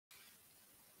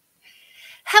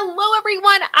Hello,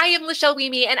 everyone. I am Lachelle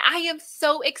Weemy, and I am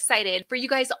so excited for you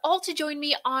guys all to join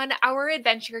me on our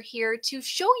adventure here to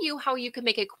show you how you can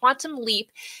make a quantum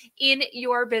leap in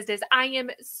your business. I am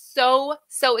so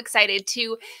excited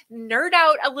to nerd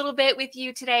out a little bit with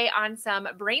you today on some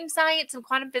brain science, some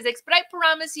quantum physics, but I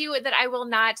promise you that I will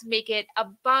not make it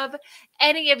above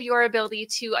any of your ability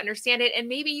to understand it, and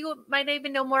maybe you might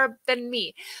even know more than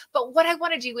me. But what I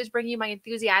want to do is bring you my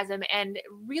enthusiasm and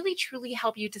really truly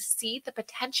help you to see the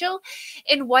potential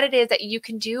in what it is that you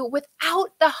can do without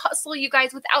the hustle, you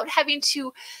guys, without having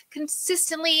to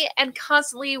consistently and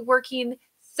constantly working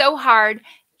so hard,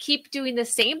 keep doing the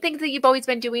same things that you've always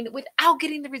been doing without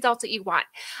getting the results that you want.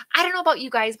 I don't know about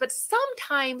you guys, but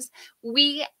sometimes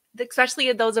we,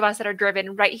 especially those of us that are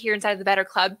driven right here inside of the Better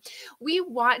Club, we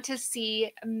want to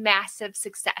see massive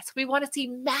success. We want to see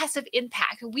massive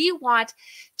impact. We want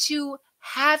to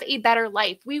have a better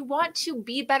life. We want to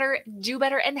be better, do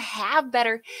better, and have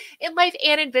better in life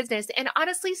and in business. And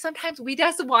honestly, sometimes we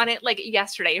just want it like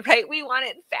yesterday, right? We want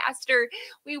it faster.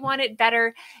 We want it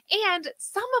better. And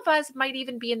some of us might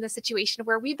even be in the situation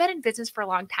where we've been in business for a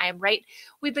long time, right?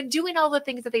 We've been doing all the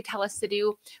things that they tell us to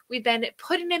do. We've been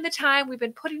putting in the time. We've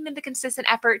been putting in the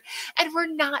consistent effort, and we're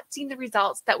not seeing the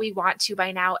results that we want to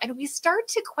by now. And we start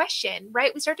to question,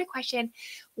 right? We start to question,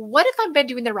 what if I've been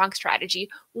doing the wrong strategy?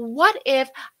 What if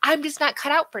I'm just not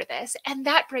cut out for this? And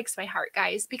that breaks my heart,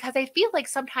 guys, because I feel like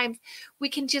sometimes we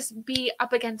can just be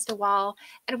up against a wall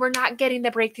and we're not getting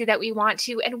the breakthrough that we want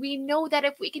to. And we know that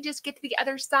if we can just get to the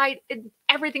other side,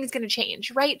 everything's going to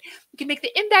change, right? We can make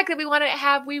the impact that we want to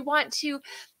have. We want to,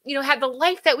 have the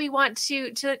life that we want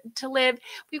to live.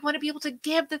 We want to be able to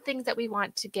give the things that we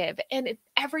want to give. And if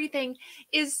everything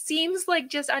seems like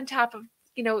just on top of,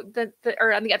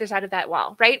 or on the other side of that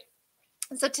wall, right?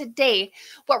 So today,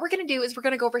 what we're going to do is we're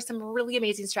going to go over some really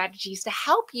amazing strategies to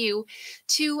help you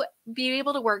to be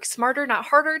able to work smarter, not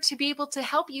harder, to be able to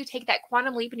help you take that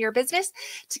quantum leap in your business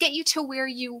to get you to where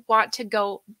you want to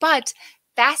go, but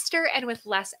faster and with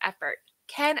less effort.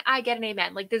 Can I get an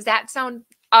amen? Like, does that sound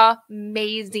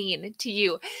amazing to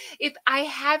you? If I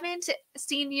haven't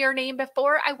seen your name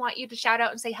before, I want you to shout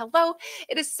out and say hello.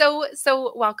 It is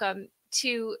so welcome.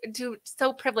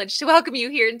 So privileged to welcome you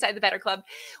here inside the Better Club.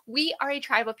 We are a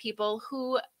tribe of people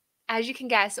who, as you can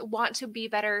guess, want to be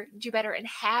better, do better, and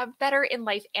have better in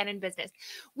life and in business.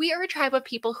 We are a tribe of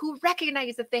people who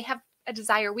recognize that they have a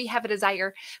desire. We have a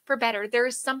desire for better. There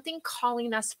is something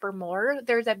calling us for more.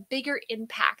 There's a bigger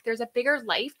impact. There's a bigger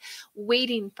life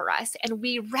waiting for us. And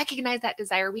we recognize that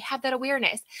desire. We have that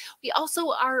awareness. We also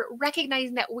are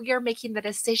recognizing that we are making the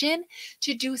decision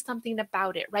to do something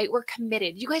about it, right? We're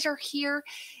committed. You guys are here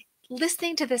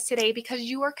listening to this today because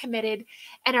you are committed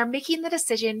and are making the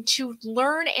decision to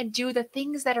learn and do the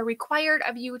things that are required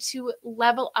of you to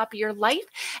level up your life.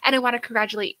 And I want to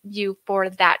congratulate you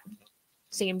for that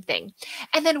same thing.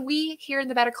 And then we here in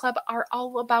the Better Club are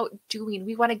all about doing.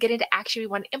 We want to get into action. We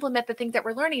want to implement the things that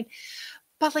we're learning.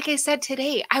 But like I said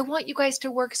today, I want you guys to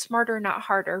work smarter, not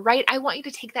harder, right? I want you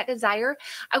to take that desire.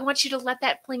 I want you to let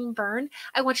that flame burn.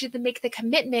 I want you to make the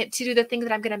commitment to do the things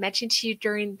that I'm going to mention to you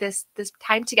during this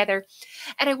time together.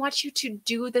 And I want you to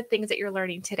do the things that you're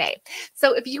learning today.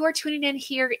 So if you are tuning in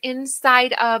here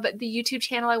inside of the YouTube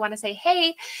channel, I want to say,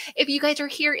 hey, if you guys are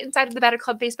here inside of the Better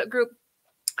Club Facebook group,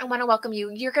 I want to welcome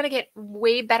you. You're going to get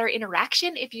way better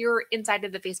interaction if you're inside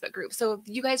of the Facebook group. So if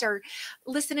you guys are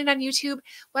listening on YouTube,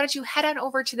 why don't you head on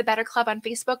over to the Better Club on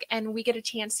Facebook and we get a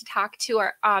chance to talk to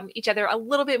our each other a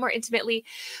little bit more intimately.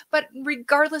 But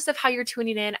regardless of how you're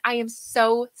tuning in, I am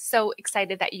so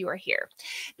excited that you are here.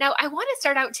 Now, I want to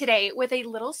start out today with a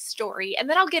little story, and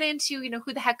then I'll get into,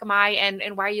 who the heck am I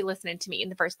and why are you listening to me in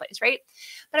the first place, right?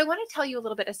 But I want to tell you a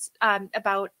little bit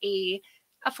about a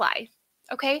fly.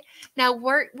 Okay. Now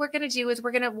what we're going to do is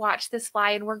we're going to watch this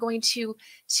fly and we're going to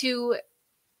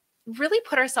really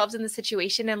put ourselves in the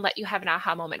situation and let you have an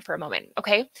aha moment for a moment.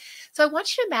 Okay. So I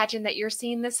want you to imagine that you're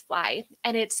seeing this fly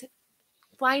and it's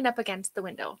flying up against the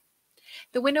window.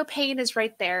 The window pane is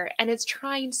right there and it's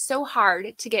trying so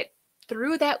hard to get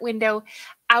through that window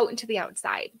out into the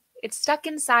outside. It's stuck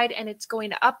inside and it's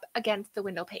going up against the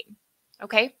window pane.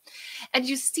 Okay. And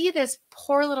you see this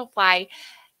poor little fly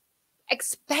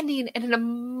expending an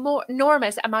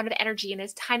enormous amount of energy in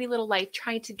his tiny little life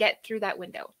trying to get through that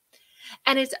window.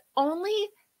 And its only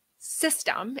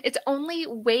system, its only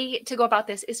way to go about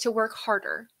this is to work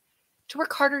harder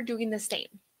doing the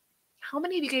same. How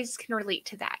many of you guys can relate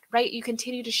to that, right? You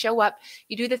continue to show up,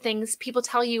 you do the things, people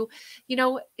tell you,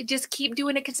 just keep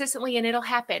doing it consistently and it'll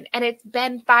happen. And it's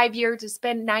been 5 years, it's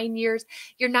been 9 years,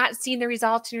 you're not seeing the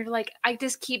results and you're like, I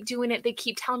just keep doing it. They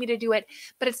keep telling me to do it,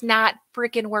 but it's not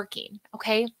freaking working,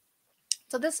 okay?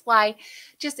 So this fly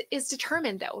just is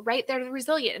determined though, right? They're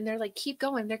resilient and they're like, keep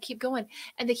going, keep going.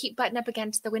 And they keep butting up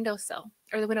against the windowsill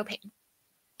or the window pane.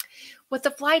 What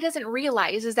the fly doesn't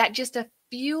realize is that just a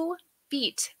few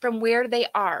feet from where they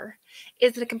are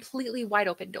is a completely wide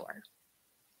open door.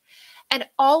 And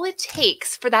all it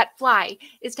takes for that fly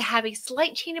is to have a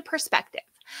slight change in perspective,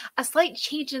 a slight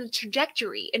change in the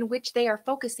trajectory in which they are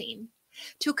focusing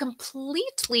to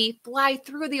completely fly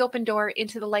through the open door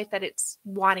into the life that it's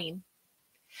wanting.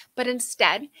 But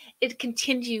instead, it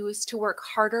continues to work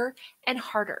harder and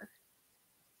harder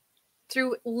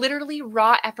through literally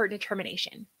raw effort and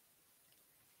determination.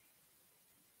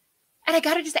 And I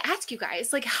got to just ask you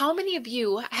guys, like, how many of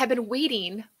you have been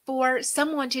waiting for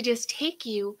someone to just take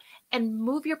you and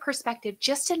move your perspective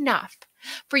just enough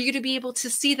for you to be able to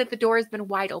see that the door has been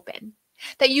wide open,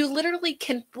 that you literally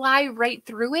can fly right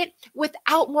through it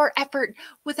without more effort,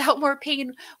 without more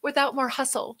pain, without more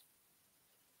hustle?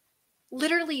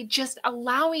 Literally just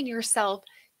allowing yourself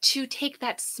to take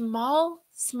that small,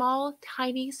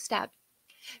 tiny step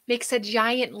makes a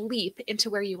giant leap into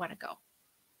where you want to go.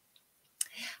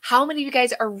 How many of you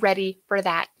guys are ready for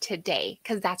that today?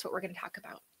 Because that's what we're going to talk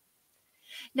about.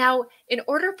 Now, in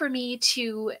order for me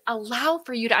to allow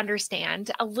for you to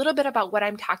understand a little bit about what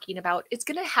I'm talking about, it's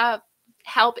going to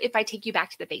help if I take you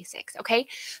back to the basics, okay?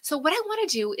 So what I want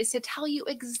to do is to tell you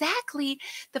exactly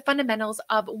the fundamentals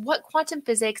of what quantum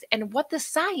physics and what the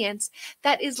science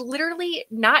that is literally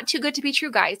not too good to be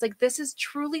true, guys. Like, this is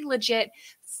truly legit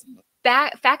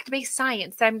fact-based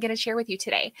science that I'm going to share with you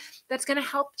today that's going to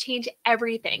help change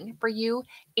everything for you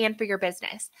and for your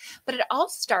business. But it all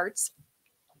starts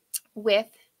with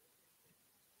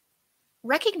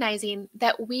recognizing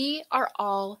that we are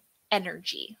all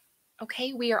energy.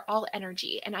 Okay, we are all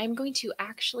energy. And I'm going to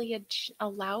actually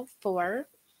allow for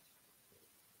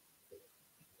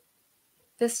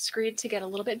this screen to get a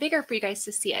little bit bigger for you guys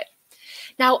to see it.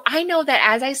 Now, I know that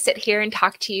as I sit here and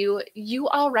talk to you, you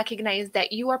all recognize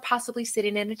that you are possibly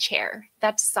sitting in a chair.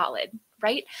 That's solid,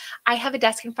 right? I have a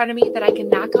desk in front of me that I can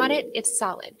knock on it. It's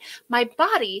solid. My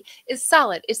body is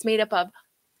solid. It's made up of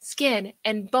skin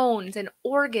and bones and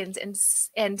organs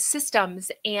and systems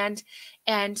and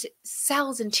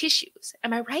cells and tissues.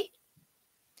 Am I right?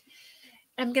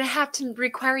 I'm going to have to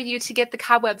require you to get the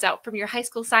cobwebs out from your high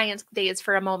school science days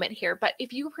for a moment here. But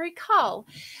if you recall,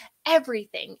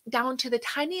 everything down to the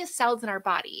tiniest cells in our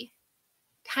body,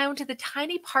 down to the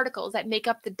tiny particles that make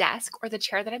up the desk or the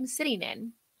chair that I'm sitting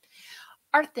in,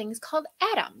 are things called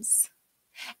atoms.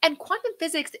 And quantum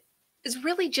physics is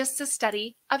really just a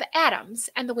study of atoms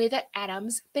and the way that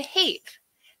atoms behave.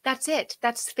 That's it.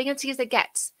 That's fancy as it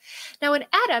gets. Now, an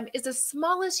atom is the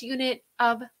smallest unit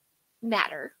of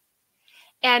matter.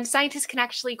 And scientists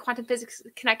quantum physics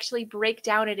can actually break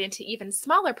down it into even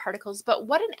smaller particles. But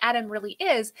what an atom really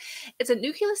is a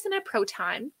nucleus and a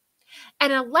proton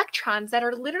and electrons that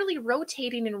are literally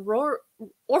rotating and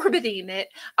orbiting it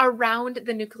around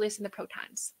the nucleus and the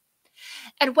protons.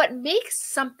 And what makes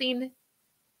something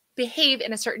behave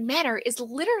in a certain manner is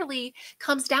literally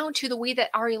comes down to the way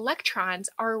that our electrons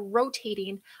are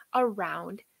rotating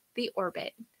around the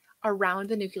orbit, around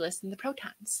the nucleus and the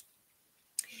protons.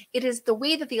 It is the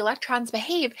way that the electrons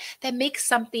behave that makes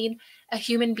something a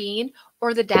human being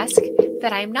or the desk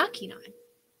that I'm knocking on.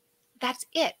 That's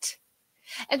it.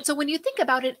 And so when you think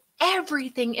about it,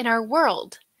 everything in our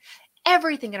world,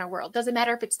 doesn't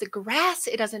matter if it's the grass,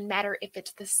 it doesn't matter if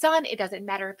it's the sun, it doesn't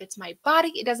matter if it's my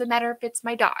body, it doesn't matter if it's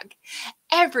my dog.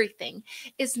 Everything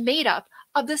is made up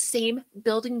of the same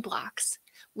building blocks,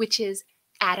 which is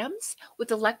atoms with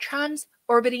electrons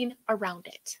orbiting around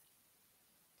it.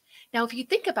 Now, if you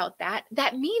think about that,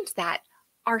 that means that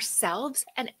ourselves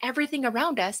and everything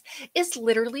around us is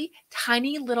literally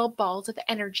tiny little balls of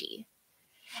energy.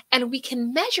 And we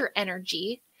can measure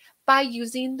energy by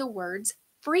using the words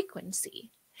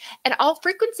frequency. And all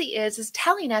frequency is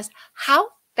telling us how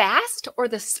fast or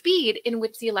the speed in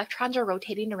which the electrons are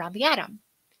rotating around the atom.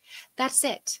 That's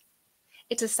it.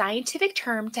 It's a scientific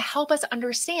term to help us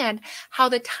understand how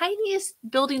the tiniest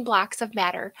building blocks of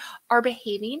matter are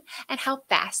behaving and how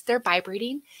fast they're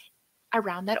vibrating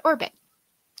around that orbit.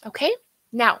 Okay?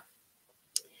 Now,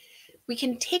 we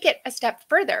can take it a step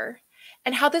further,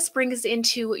 and how this brings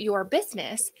into your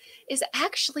business is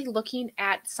actually looking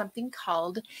at something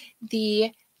called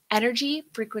the energy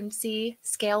frequency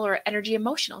scale or energy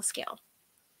emotional scale.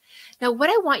 Now, what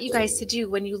I want you guys to do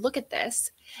when you look at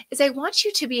this is I want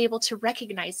you to be able to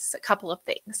recognize a couple of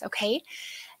things, okay?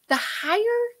 The higher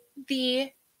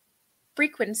the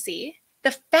frequency,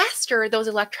 the faster those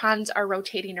electrons are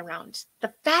rotating around,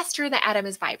 the faster the atom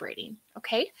is vibrating,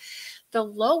 okay? The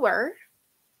lower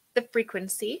the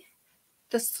frequency,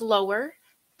 the slower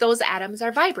those atoms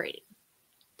are vibrating.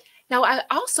 Now, I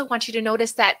also want you to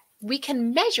notice that we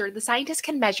can measure, the scientists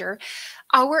can measure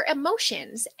our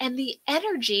emotions and the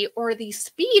energy or the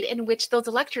speed in which those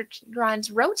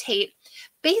electrons rotate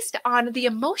based on the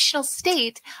emotional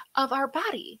state of our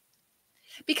body.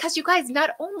 Because you guys,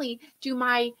 not only do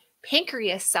my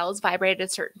pancreas cells vibrate at a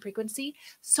certain frequency,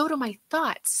 so do my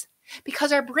thoughts.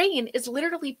 Because our brain is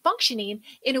literally functioning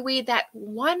in a way that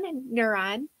one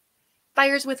neuron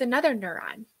fires with another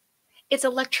neuron. It's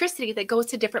electricity that goes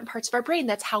to different parts of our brain.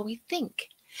 That's how we think.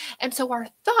 And so our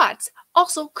thoughts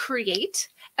also create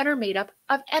and are made up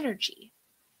of energy.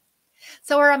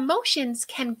 So our emotions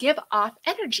can give off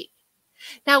energy.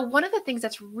 Now, one of the things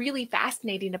that's really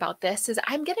fascinating about this is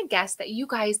I'm going to guess that you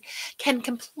guys can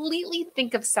completely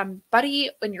think of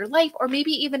somebody in your life, or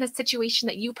maybe even a situation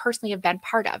that you personally have been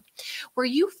part of, where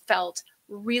you felt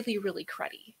really, really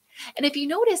cruddy. And if you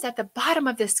notice at the bottom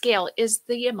of the scale is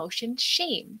the emotion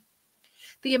shame.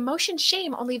 The emotion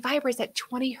shame only vibrates at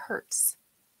 20 hertz.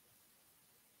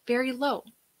 Very low.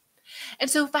 And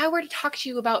so if I were to talk to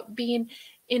you about being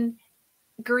in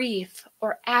grief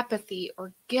or apathy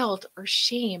or guilt or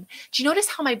shame, do you notice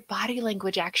how my body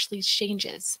language actually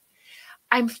changes?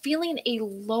 I'm feeling a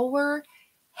lower,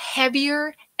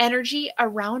 heavier energy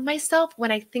around myself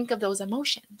when I think of those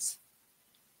emotions.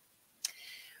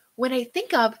 When I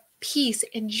think of peace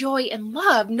and joy and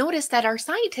love, notice that our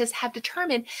scientists have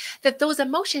determined that those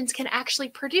emotions can actually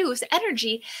produce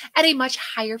energy at a much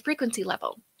higher frequency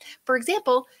level. For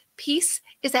example, peace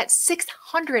is at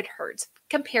 600 hertz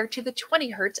compared to the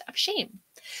 20 hertz of shame.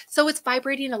 So it's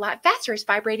vibrating a lot faster, it's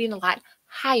vibrating a lot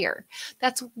higher.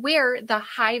 That's where the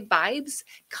high vibes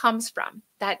comes from,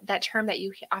 that term that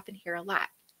you often hear a lot.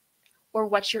 Or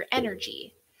what's your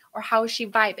energy? Or how is she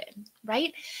vibing,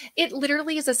 right? It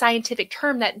literally is a scientific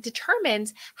term that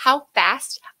determines how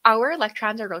fast our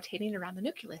electrons are rotating around the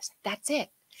nucleus. That's it.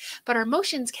 But our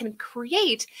emotions can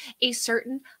create a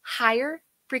certain higher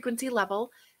frequency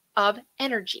level of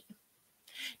energy.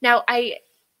 Now, I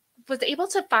was able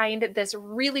to find this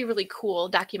really, really cool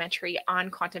documentary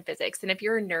on quantum physics. And if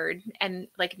you're a nerd and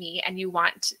like me and you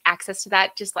want access to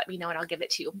that, just let me know and I'll give it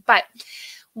to you. But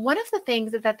one of the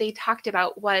things that they talked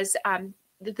about was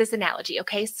this analogy.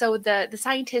 Okay, so the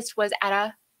scientist was at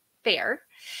a fair,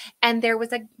 and there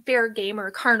was a fair game or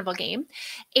a carnival game,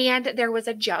 and there was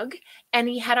a jug, and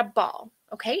he had a ball.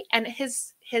 Okay, and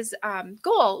his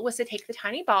goal was to take the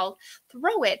tiny ball,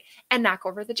 throw it, and knock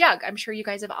over the jug. I'm sure you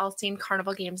guys have all seen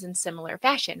carnival games in similar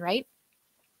fashion, right?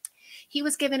 He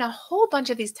was given a whole bunch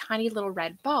of these tiny little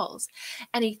red balls,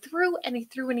 and he threw and he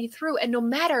threw and he threw, and no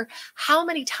matter how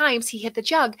many times he hit the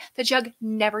jug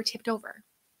never tipped over.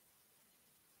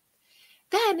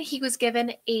 Then he was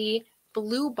given a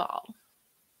blue ball.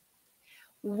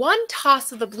 One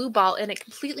toss of the blue ball and it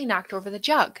completely knocked over the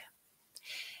jug.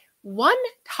 One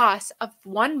toss of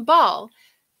one ball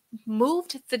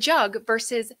moved the jug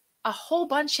versus a whole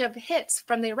bunch of hits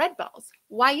from the red balls.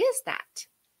 Why is that?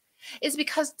 It's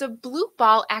because the blue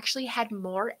ball actually had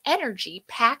more energy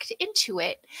packed into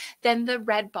it than the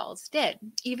red balls did,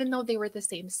 even though they were the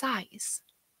same size.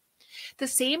 The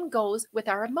same goes with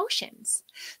our emotions.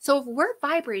 So if we're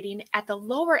vibrating at the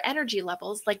lower energy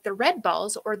levels, like the red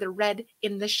balls or the red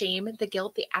in the shame, the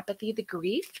guilt, the apathy, the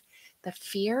grief, the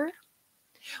fear,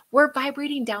 we're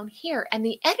vibrating down here, and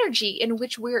the energy in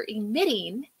which we're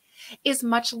emitting is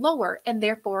much lower and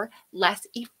therefore less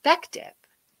effective.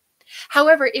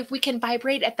 However, if we can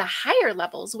vibrate at the higher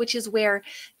levels, which is where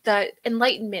the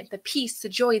enlightenment, the peace, the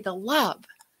joy, the love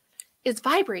is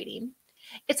vibrating,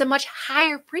 it's a much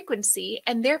higher frequency,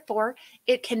 and therefore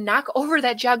it can knock over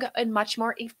that jug in much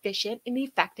more efficient and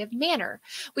effective manner,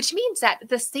 which means that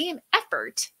the same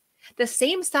effort, the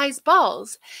same size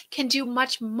balls can do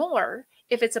much more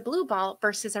if it's a blue ball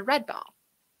versus a red ball.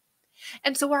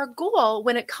 And so our goal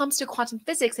when it comes to quantum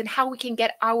physics and how we can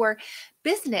get our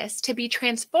business to be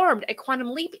transformed, a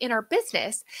quantum leap in our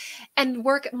business, and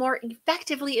work more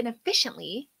effectively and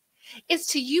efficiently, is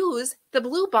to use the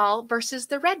blue ball versus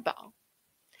the red ball.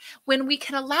 When we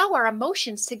can allow our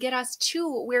emotions to get us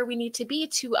to where we need to be,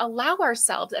 to allow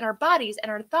ourselves and our bodies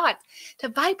and our thoughts to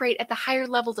vibrate at the higher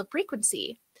levels of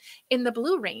frequency in the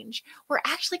blue range, we're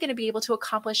actually going to be able to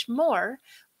accomplish more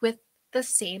with the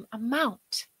same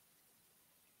amount.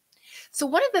 So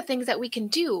one of the things that we can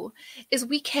do is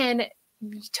we can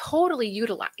totally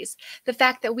utilize the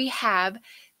fact that we have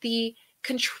the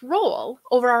control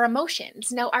over our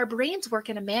emotions. Now, our brains work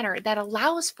in a manner that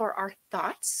allows for our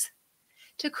thoughts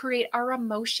to create our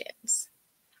emotions.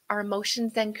 Our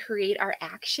emotions then create our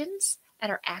actions,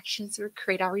 and our actions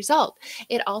create our result.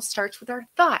 It all starts with our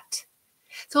thought.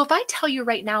 So if I tell you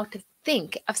right now to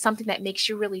think of something that makes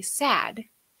you really sad,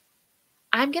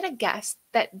 I'm going to guess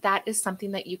that that is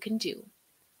something that you can do.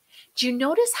 Do you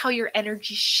notice how your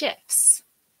energy shifts?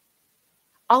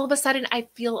 All of a sudden, I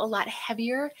feel a lot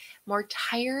heavier, more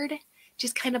tired,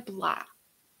 just kind of blah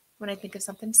when I think of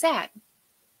something sad.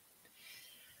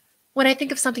 When I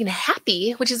think of something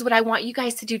happy, which is what I want you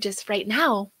guys to do just right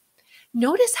now,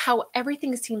 notice how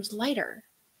everything seems lighter.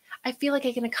 I feel like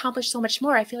I can accomplish so much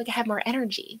more. I feel like I have more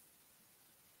energy.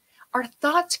 Our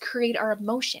thoughts create our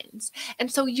emotions.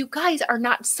 And so you guys are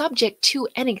not subject to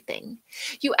anything.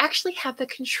 You actually have the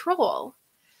control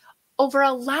over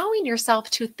allowing yourself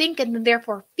to think and then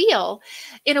therefore feel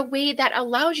in a way that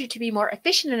allows you to be more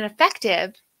efficient and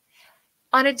effective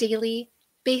on a daily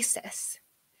basis.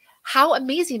 How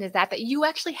amazing is that you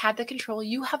actually have the control,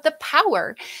 you have the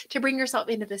power to bring yourself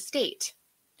into this state.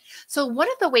 So one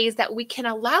of the ways that we can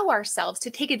allow ourselves to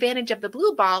take advantage of the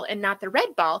blue ball and not the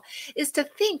red ball is to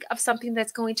think of something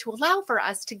that's going to allow for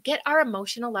us to get our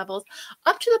emotional levels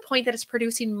up to the point that it's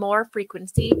producing more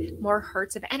frequency, more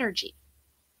hertz of energy.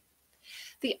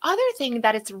 The other thing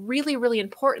that it's really, really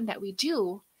important that we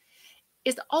do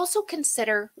is also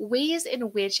consider ways in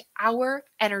which our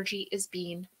energy is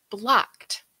being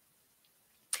blocked.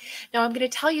 Now, I'm going to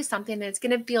tell you something that's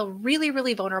going to feel really,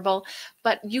 really vulnerable,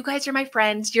 but you guys are my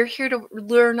friends. You're here to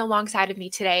learn alongside of me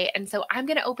today. And so I'm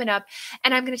going to open up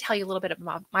and I'm going to tell you a little bit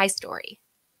about my story.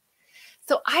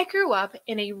 So I grew up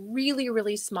in a really,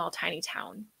 really small, tiny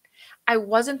town. I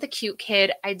wasn't the cute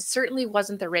kid. I certainly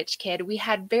wasn't the rich kid. We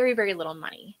had very, very little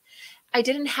money. I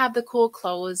didn't have the cool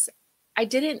clothes. I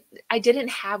didn't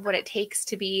have what it takes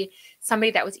to be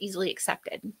somebody that was easily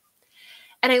accepted.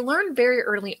 And I learned very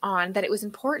early on that it was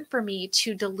important for me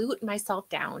to dilute myself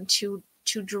down, to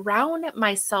drown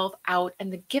myself out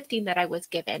and the gifting that I was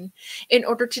given in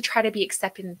order to try to be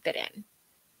accepted and fit in.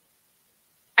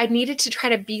 I needed to try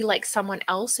to be like someone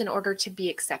else in order to be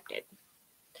accepted.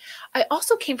 I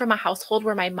also came from a household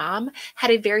where my mom had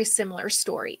a very similar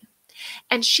story.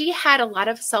 And she had a lot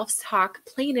of self-talk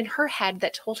playing in her head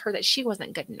that told her that she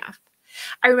wasn't good enough.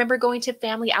 I remember going to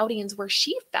family outings where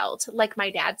she felt like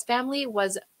my dad's family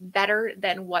was better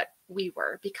than what we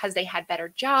were because they had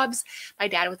better jobs. My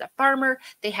dad was a farmer.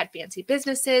 They had fancy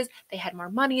businesses. They had more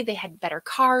money. They had better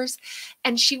cars.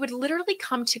 And she would literally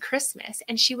come to Christmas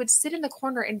and she would sit in the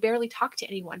corner and barely talk to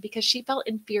anyone because she felt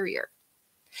inferior.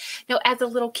 Now, as a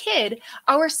little kid,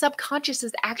 our subconscious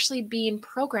is actually being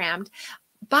programmed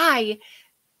by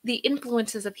the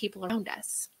influences of people around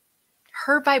us.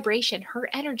 Her vibration, her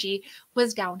energy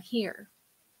was down here.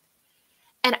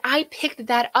 And I picked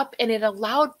that up and it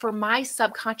allowed for my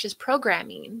subconscious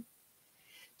programming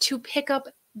to pick up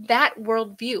that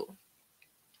worldview.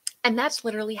 And that's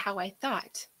literally how I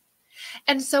thought.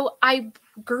 And so I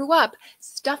grew up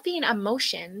stuffing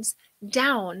emotions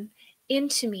down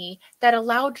into me that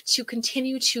allowed to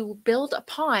continue to build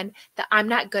upon that I'm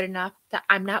not good enough, that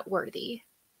I'm not worthy.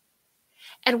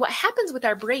 And what happens with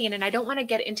our brain, and I don't want to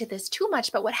get into this too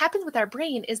much, but what happens with our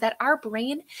brain is that our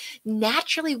brain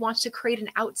naturally wants to create an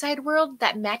outside world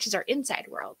that matches our inside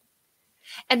world.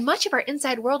 And much of our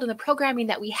inside world and the programming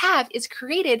that we have is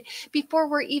created before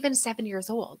we're even 7 years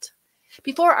old.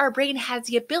 Before our brain has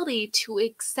the ability to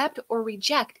accept or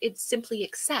reject, it simply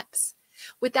accepts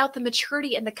without the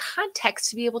maturity and the context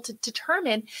to be able to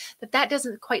determine that that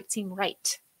doesn't quite seem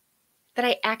right. That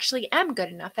I actually am good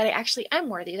enough, that I actually am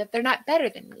worthy, that they're not better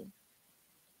than me.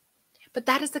 But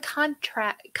that is the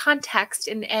context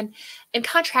and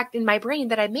contract in my brain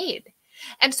that I made.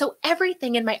 And so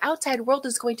everything in my outside world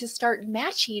is going to start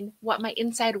matching what my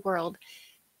inside world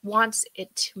wants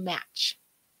it to match.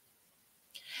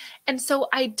 And so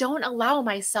I don't allow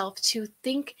myself to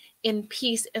think in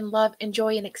peace and love and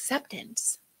joy and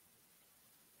acceptance.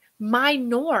 My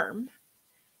norm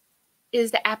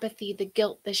is the apathy, the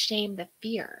guilt, the shame, the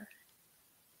fear.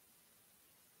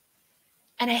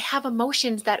 And I have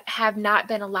emotions that have not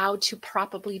been allowed to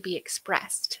properly be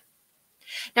expressed.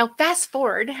 Now, fast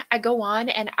forward, I go on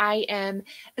and I am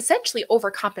essentially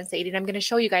overcompensating. I'm going to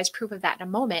show you guys proof of that in a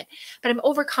moment, but I'm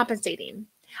overcompensating.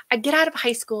 I get out of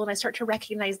high school and I start to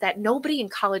recognize that nobody in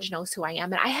college knows who I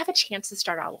am and I have a chance to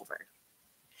start all over.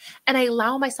 And I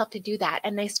allow myself to do that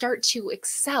and I start to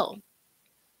excel.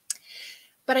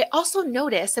 But I also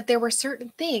noticed that there were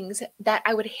certain things that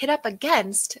I would hit up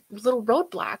against, little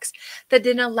roadblocks that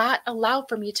didn't allow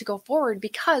for me to go forward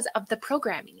because of the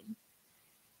programming,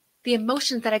 the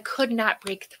emotions that I could not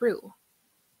break through.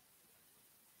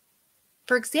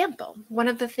 For example, one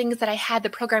of the things that I had, the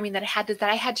programming that I had, is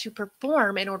that I had to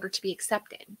perform in order to be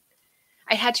accepted.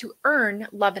 I had to earn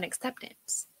love and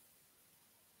acceptance.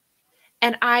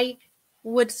 And I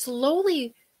would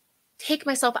slowly take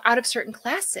myself out of certain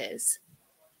classes.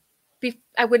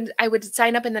 I would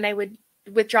sign up and then I would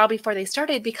withdraw before they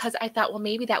started because I thought, well,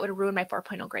 maybe that would ruin my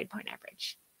 4.0 grade point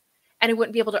average and I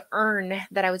wouldn't be able to earn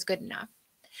that I was good enough.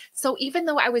 So even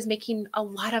though I was making a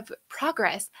lot of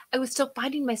progress, I was still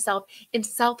finding myself in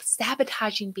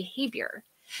self-sabotaging behavior.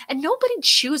 And nobody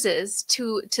chooses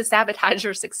to sabotage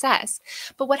your success.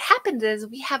 But what happens is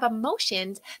we have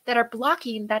emotions that are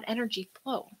blocking that energy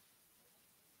flow.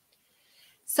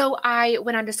 So I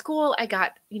went on to school. I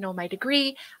got, my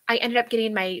degree. I ended up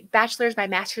getting my bachelor's, my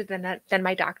master's, then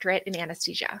my doctorate in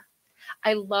anesthesia.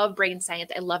 I love brain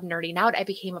science. I love nerding out. I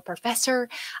became a professor.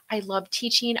 I love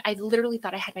teaching. I literally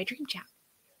thought I had my dream job.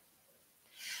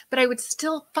 But I would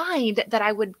still find that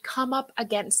I would come up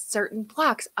against certain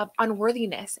blocks of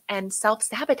unworthiness and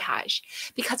self-sabotage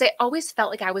because I always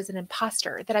felt like I was an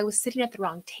imposter, that I was sitting at the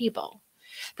wrong table,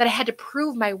 that I had to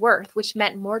prove my worth, which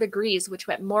meant more degrees, which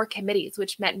meant more committees,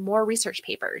 which meant more research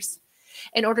papers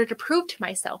in order to prove to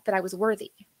myself that I was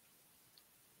worthy.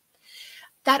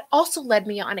 That also led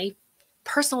me on a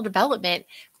personal development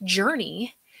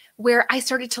journey where I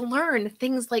started to learn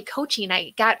things like coaching.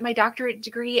 I got my doctorate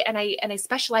degree and I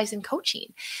specialized in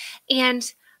coaching.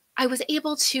 And I was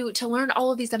able to learn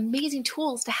all of these amazing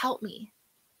tools to help me.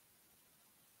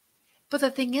 But the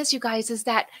thing is, you guys, is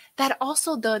that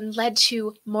also then led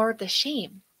to more of the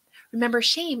shame. Remember,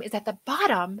 shame is at the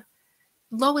bottom,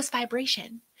 lowest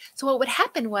vibration. So what would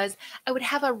happen was I would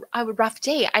have a rough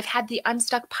day. I've had the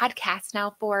Unstuck podcast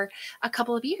now for a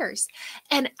couple of years.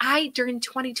 And during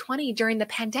 2020, during the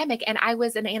pandemic, and I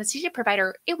was an anesthesia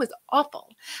provider, it was awful.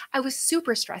 I was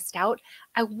super stressed out.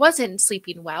 I wasn't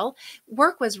sleeping well.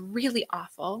 Work was really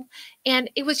awful. And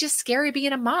it was just scary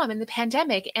being a mom in the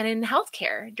pandemic and in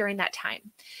healthcare during that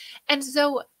time. And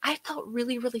so I felt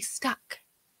really, really stuck.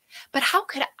 But how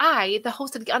could I, the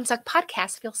host of the Unstuck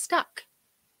podcast, feel stuck?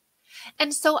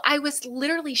 And so I was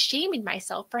literally shaming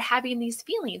myself for having these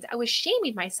feelings. I was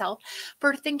shaming myself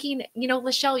for thinking,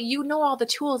 Lachelle, you know all the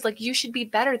tools, like you should be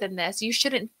better than this. You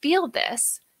shouldn't feel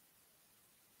this.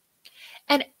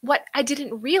 And what I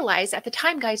didn't realize at the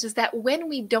time, guys, is that when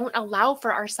we don't allow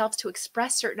for ourselves to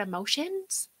express certain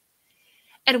emotions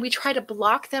and we try to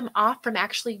block them off from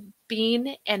actually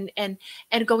being and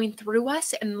going through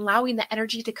us and allowing the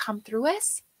energy to come through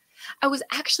us, I was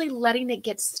actually letting it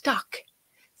get stuck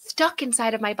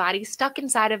inside of my body, stuck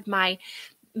inside of my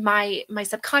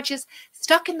subconscious,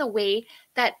 stuck in the way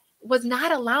that was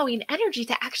not allowing energy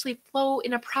to actually flow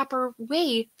in a proper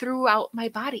way throughout my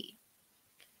body.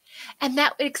 And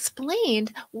that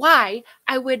explained why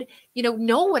I would,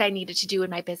 know what I needed to do in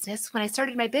my business. When I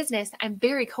started my business, I'm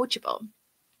very coachable.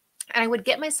 And I would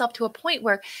get myself to a point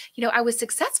where, I was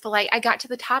successful. I got to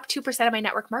the top 2% of my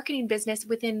network marketing business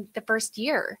within the first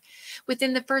year.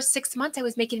 Within the first 6 months, I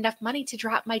was making enough money to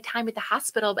drop my time at the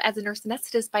hospital as a nurse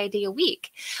anesthetist by a day a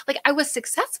week. Like, I was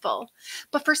successful,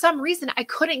 but for some reason, I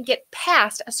couldn't get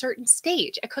past a certain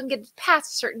stage. I couldn't get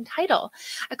past a certain title.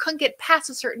 I couldn't get past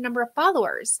a certain number of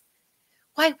followers.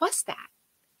 Why was that?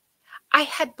 I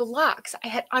had blocks. I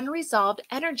had unresolved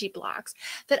energy blocks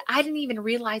that I didn't even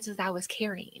realize that I was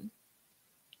carrying.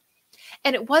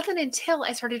 And it wasn't until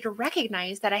I started to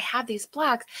recognize that I had these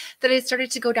blocks that I started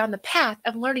to go down the path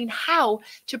of learning how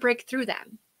to break through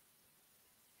them.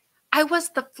 I was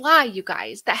the fly, you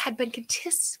guys, that had been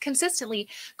consistently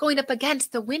going up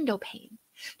against the window pane,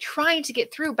 trying to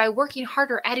get through by working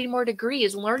harder, adding more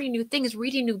degrees, learning new things,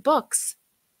 reading new books,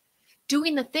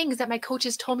 doing the things that my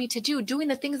coaches told me to do, doing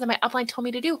the things that my upline told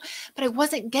me to do, but I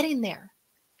wasn't getting there.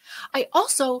 I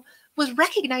also was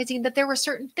recognizing that there were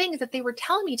certain things that they were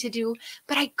telling me to do,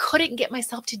 but I couldn't get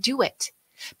myself to do it.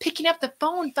 Picking up the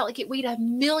phone felt like it weighed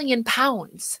 1,000,000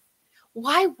 pounds.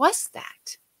 Why was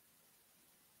that?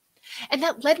 And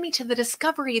that led me to the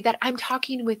discovery that I'm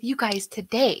talking with you guys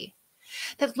today.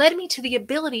 That led me to the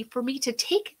ability for me to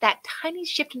take that tiny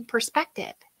shift in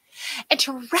perspective and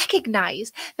to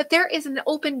recognize that there is an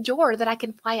open door that I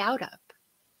can fly out of.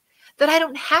 That I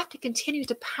don't have to continue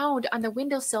to pound on the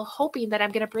windowsill hoping that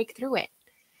I'm going to break through it.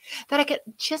 That I could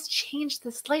just change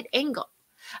the slight angle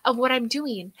of what I'm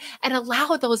doing and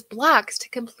allow those blocks to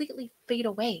completely fade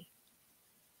away.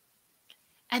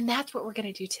 And that's what we're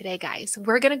going to do today, guys.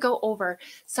 We're going to go over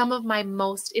some of my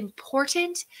most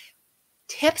important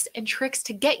tips and tricks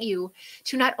to get you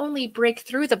to not only break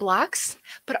through the blocks,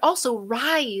 but also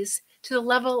rise to the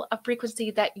level of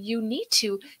frequency that you need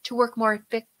to work more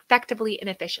effectively and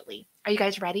efficiently. Are you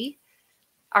guys ready?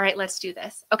 All right, let's do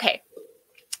this. Okay,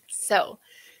 so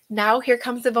now here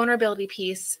comes the vulnerability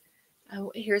piece.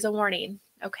 Oh, here's a warning,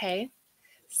 okay?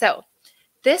 So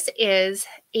This is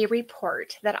a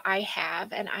report that I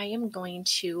have, and I am going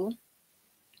to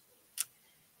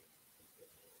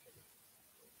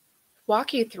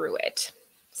walk you through it.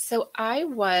 So I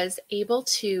was able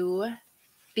to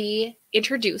be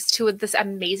introduced to this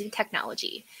amazing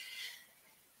technology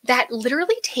that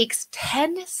literally takes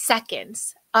 10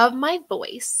 seconds of my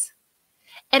voice,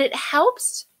 and it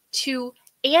helps to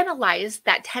analyze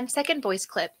that 10-second voice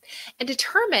clip and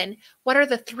determine what are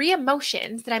the 3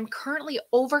 emotions that I'm currently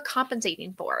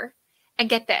overcompensating for. And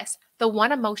get this, the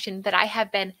one emotion that I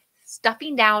have been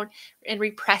stuffing down and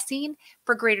repressing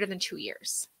for greater than 2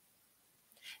 years.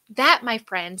 That, my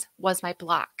friends, was my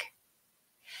block.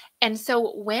 And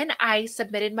so when I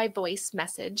submitted my voice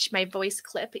message, my voice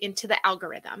clip into the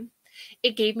algorithm,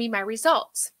 it gave me my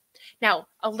results. Now,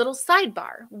 a little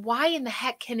sidebar, why in the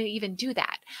heck can it even do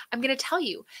that? I'm going to tell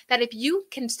you that if you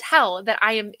can tell that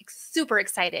I am super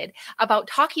excited about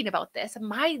talking about this,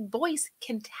 my voice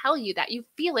can tell you that. You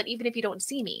feel it even if you don't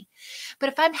see me. But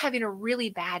if I'm having a really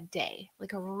bad day,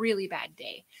 like a really bad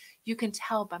day, you can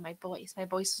tell by my voice. My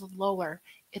voice is lower.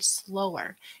 It's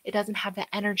slower. It doesn't have the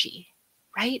energy,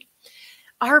 right?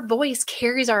 Our voice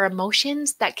carries our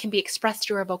emotions that can be expressed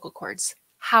through our vocal cords.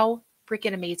 How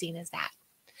freaking amazing is that?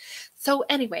 So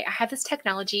anyway, I have this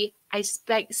technology. I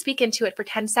speak into it for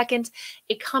 10 seconds.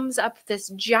 It comes up this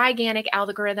gigantic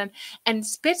algorithm and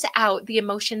spits out the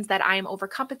emotions that I am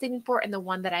overcompensating for and the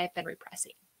one that I have been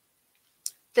repressing.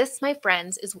 This, my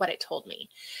friends, is what it told me,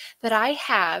 that I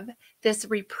have this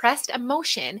repressed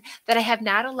emotion that I have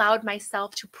not allowed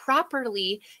myself to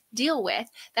properly deal with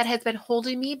that has been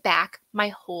holding me back my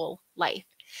whole life.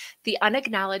 The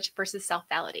unacknowledged versus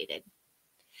self-validated.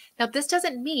 Now, this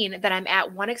doesn't mean that I'm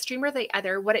at one extreme or the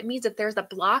other. What it means is that there's a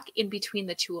block in between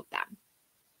the two of them.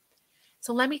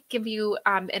 So let me give you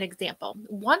an example.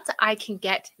 Once I can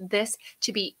get this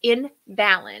to be in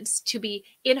balance, to be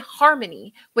in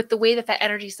harmony with the way that that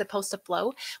energy is supposed to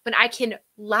flow, when I can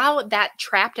allow that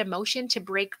trapped emotion to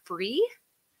break free,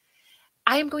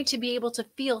 I am going to be able to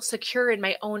feel secure in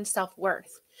my own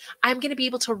self-worth. I'm going to be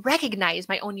able to recognize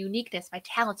my own uniqueness, my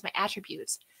talents, my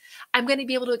attributes. I'm going to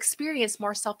be able to experience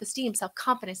more self-esteem,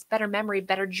 self-confidence, better memory,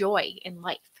 better joy in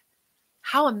life.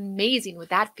 How amazing would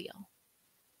that feel?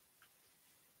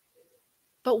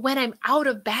 But when I'm out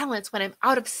of balance, when I'm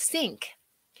out of sync,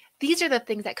 these are the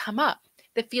things that come up.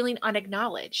 The feeling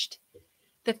unacknowledged,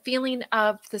 the feeling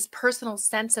of this personal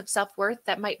sense of self-worth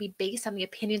that might be based on the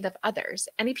opinions of others.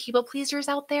 Any people pleasers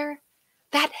out there?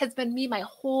 That has been me my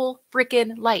whole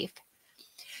freaking life.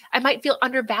 I might feel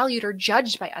undervalued or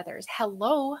judged by others.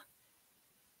 Hello.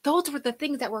 Those were the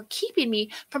things that were keeping me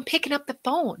from picking up the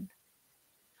phone.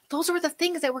 Those were the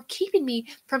things that were keeping me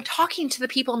from talking to the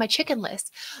people on my chicken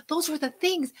list. Those were the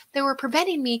things that were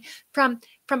preventing me from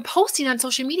posting on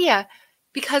social media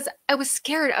because I was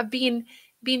scared of being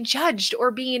judged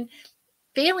or being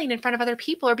failing in front of other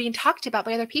people or being talked about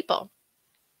by other people.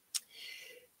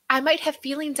 I might have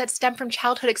feelings that stem from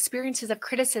childhood experiences of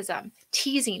criticism,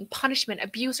 teasing, punishment,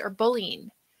 abuse, or bullying.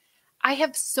 I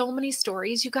have so many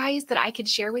stories, you guys, that I could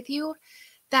share with you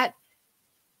that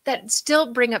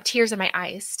still bring up tears in my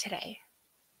eyes today.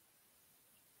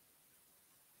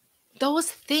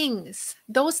 Those things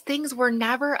were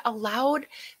never allowed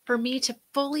for me to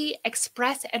fully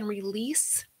express and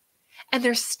release. And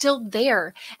they're still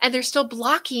there, and they're still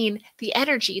blocking the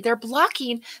energy. They're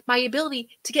blocking my ability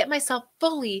to get myself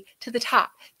fully to the top,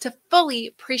 to fully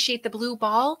appreciate the blue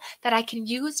ball that I can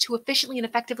use to efficiently and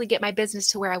effectively get my business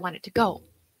to where I want it to go.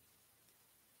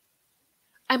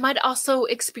 I might also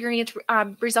experience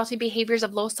resulting behaviors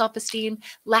of low self-esteem,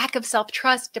 lack of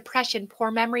self-trust, depression, poor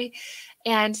memory,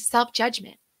 and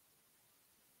self-judgment.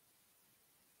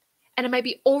 And I might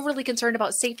be overly concerned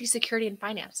about safety, security, and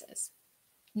finances.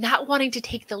 Not wanting to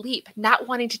take the leap, not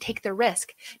wanting to take the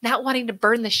risk, not wanting to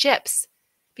burn the ships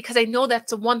because I know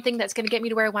that's the one thing that's going to get me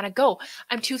to where I want to go.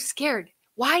 I'm too scared.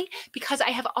 Why? Because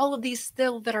I have all of these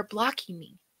still that are blocking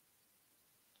me.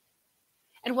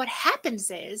 And what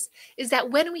happens is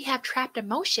that when we have trapped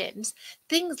emotions,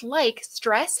 things like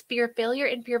stress, fear of failure,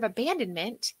 and fear of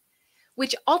abandonment,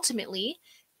 which ultimately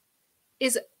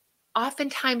is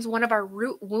oftentimes one of our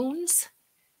root wounds,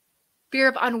 fear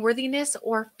of unworthiness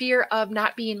or fear of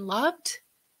not being loved,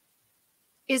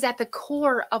 is at the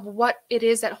core of what it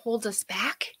is that holds us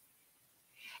back.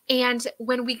 And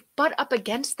when we butt up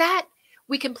against that,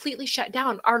 we completely shut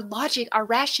down. Our logic, our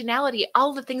rationality,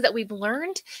 all the things that we've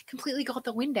learned completely go out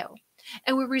the window.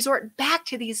 And we resort back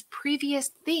to these previous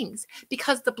things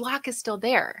because the block is still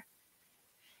there.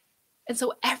 And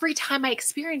so every time I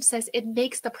experience this, it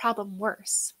makes the problem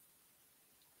worse.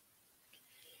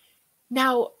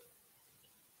 Now,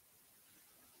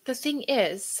 the thing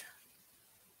is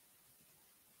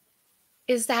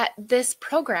that this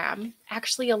program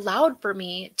actually allowed for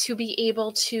me to be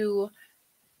able to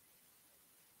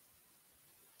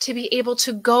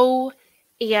go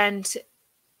and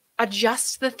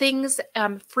adjust the things,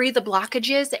 free the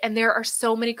blockages. And there are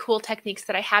so many cool techniques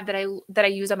that I have that I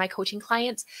use on my coaching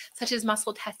clients, such as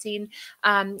muscle testing,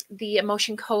 the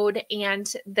emotion code,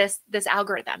 and this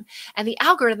algorithm. And the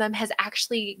algorithm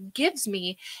actually gives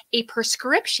me a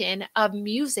prescription of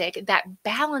music that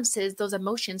balances those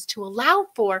emotions to allow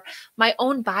for my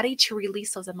own body to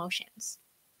release those emotions.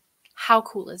 How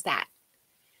cool is that?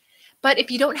 But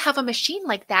if you don't have a machine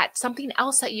like that, something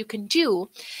else that you can do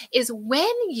is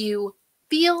when you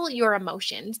feel your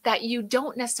emotions that you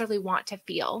don't necessarily want to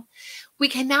feel, we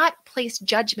cannot place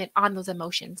judgment on those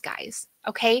emotions, guys.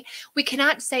 Okay? We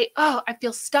cannot say, oh, I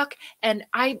feel stuck and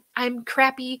I'm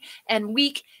crappy and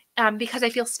weak because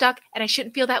I feel stuck and I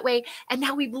shouldn't feel that way. And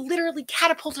now we've literally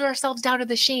catapulted ourselves down to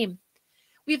the shame.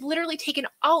 We've literally taken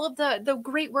all of the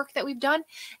great work that we've done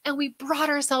and we brought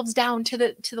ourselves down to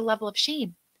the level of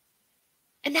shame.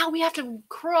 And now we have to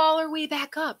crawl our way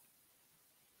back up.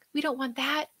 We don't want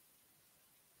that.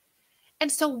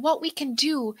 And so what we can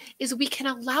do is we can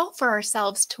allow for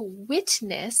ourselves to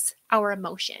witness our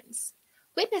emotions.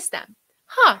 Witness them.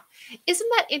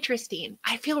 Isn't that interesting?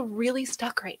 I feel really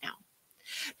stuck right now.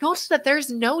 Notice that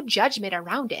there's no judgment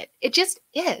around it. It just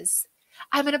is.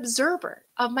 I'm an observer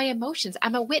of my emotions.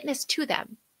 I'm a witness to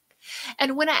them.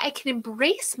 And when I can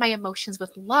embrace my emotions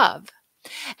with love,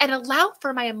 and allow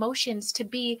for my emotions to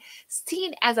be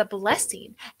seen as a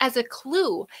blessing, as a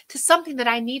clue to something that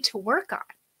I need to work on.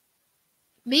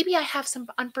 Maybe I have some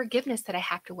unforgiveness that I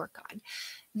have to work on.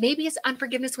 Maybe it's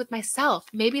unforgiveness with myself.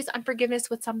 Maybe it's unforgiveness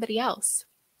with somebody else.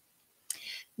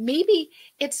 Maybe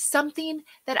it's something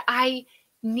that I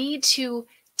need to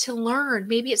learn.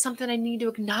 Maybe it's something I need to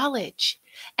acknowledge.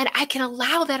 And I can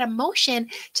allow that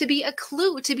emotion to be a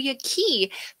clue, to be a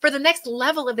key for the next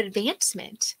level of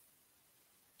advancement.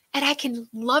 And I can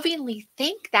lovingly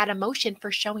thank that emotion for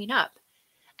showing up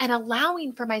and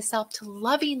allowing for myself to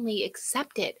lovingly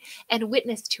accept it and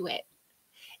witness to it.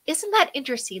 Isn't that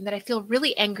interesting that I feel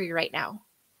really angry right now?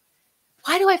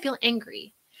 Why do I feel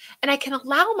angry? And I can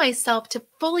allow myself to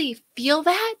fully feel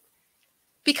that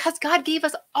because God gave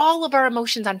us all of our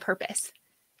emotions on purpose.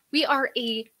 We are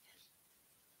a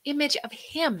image of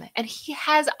Him and He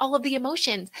has all of the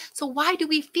emotions. So why do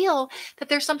we feel that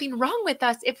there's something wrong with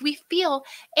us if we feel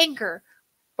anger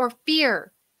or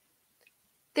fear?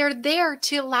 They're there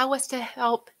to allow us to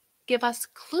help give us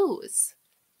clues.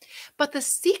 But the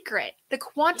secret, the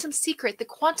quantum secret, the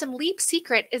quantum leap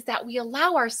secret is that we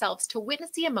allow ourselves to witness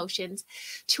the emotions,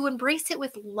 to embrace it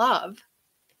with love,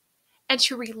 and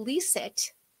to release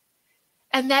it.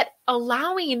 And that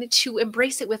allowing to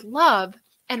embrace it with love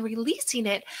and releasing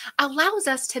it allows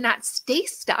us to not stay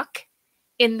stuck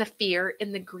in the fear,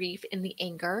 in the grief, in the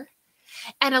anger.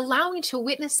 And allowing to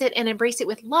witness it and embrace it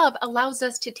with love allows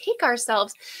us to take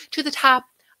ourselves to the top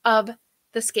of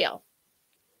the scale.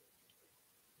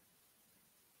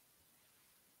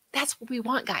 That's what we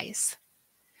want, guys.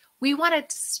 We want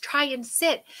to try and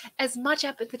sit as much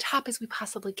up at the top as we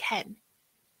possibly can.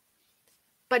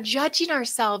 But judging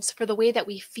ourselves for the way that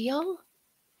we feel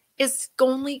is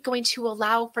only going to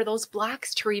allow for those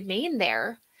blocks to remain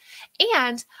there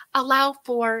and allow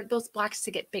for those blocks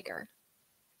to get bigger.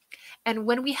 And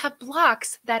when we have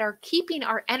blocks that are keeping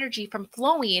our energy from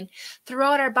flowing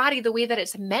throughout our body the way that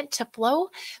it's meant to flow,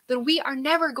 then we are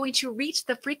never going to reach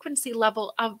the frequency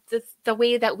level of the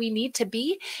way that we need to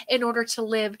be in order to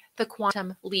live the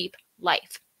quantum leap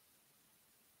life.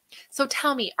 So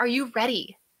tell me, are you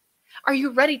ready? Are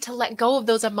you ready to let go of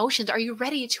those emotions? Are you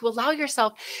ready to allow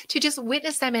yourself to just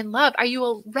witness them in love? Are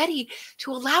you ready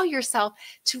to allow yourself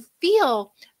to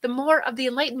feel the more of the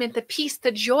enlightenment, the peace,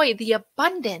 the joy, the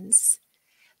abundance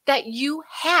that you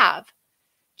have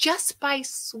just by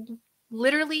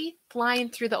literally flying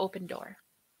through the open door?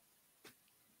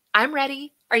 I'm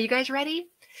ready. Are you guys ready?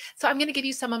 So I'm going to give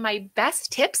you some of my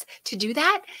best tips to do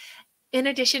that in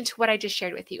addition to what I just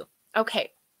shared with you.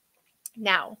 Okay.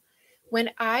 Now, when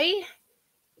I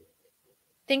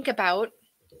think about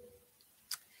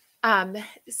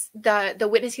the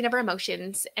witnessing of our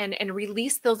emotions and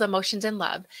release those emotions in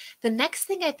love, the next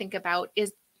thing I think about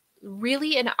is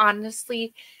really and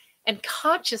honestly and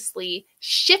consciously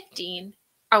shifting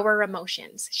our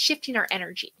emotions, shifting our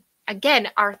energy. Again,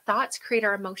 our thoughts create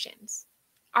our emotions.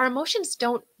 Our emotions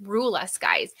don't rule us,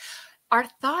 guys. Our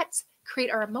thoughts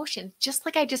create our emotions, just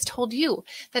like I just told you,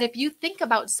 that if you think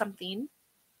about something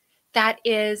that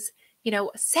is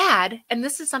sad. And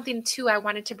this is something too I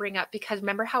wanted to bring up, because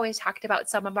remember how I talked about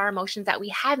some of our emotions that we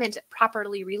haven't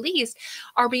properly released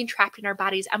are being trapped in our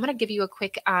bodies. I'm going to give you a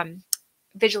quick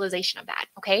visualization of that.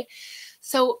 Okay.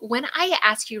 So when I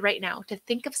ask you right now to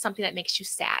think of something that makes you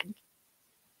sad,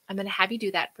 I'm going to have you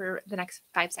do that for the next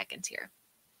 5 seconds here.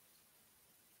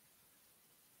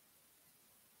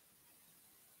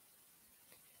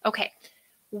 Okay.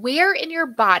 Where in your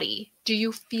body do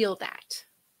you feel that?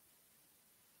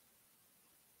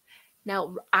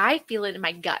 Now, I feel it in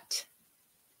my gut.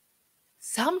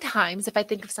 Sometimes if I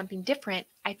think of something different,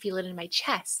 I feel it in my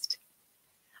chest.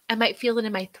 I might feel it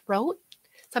in my throat.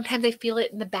 Sometimes I feel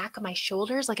it in the back of my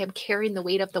shoulders, like I'm carrying the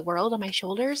weight of the world on my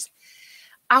shoulders.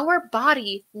 Our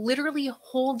body literally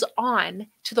holds on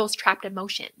to those trapped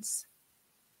emotions.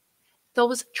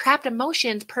 Those trapped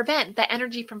emotions prevent the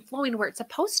energy from flowing where it's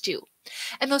supposed to.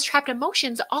 And those trapped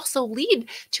emotions also lead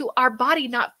to our body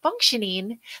not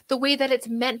functioning the way that it's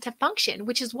meant to function,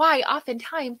 which is why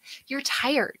oftentimes you're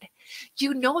tired.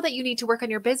 You know that you need to work on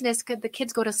your business because the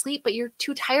kids go to sleep, but you're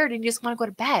too tired and you just want to go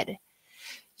to bed.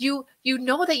 You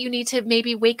know that you need to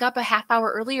maybe wake up a half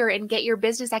hour earlier and get your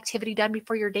business activity done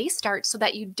before your day starts so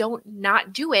that you don't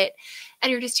not do it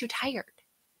and you're just too tired.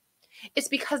 It's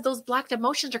because those blocked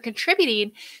emotions are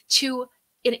contributing to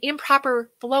an improper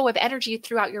flow of energy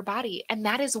throughout your body. And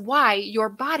that is why your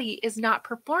body is not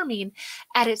performing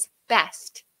at its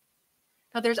best.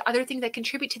 Now, there's other things that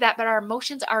contribute to that, but our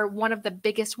emotions are one of the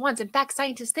biggest ones. In fact,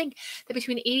 scientists think that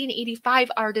between 80 and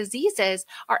 85, our diseases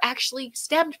are actually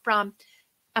stemmed from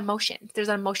emotions. There's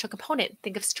an emotional component.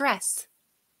 Think of stress,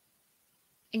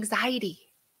 anxiety.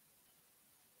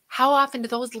 How often do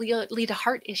those lead to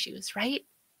heart issues, right?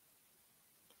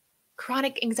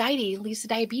 Chronic anxiety leads to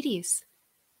diabetes.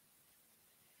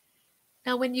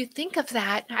 Now, when you think of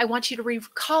that, I want you to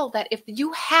recall that if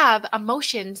you have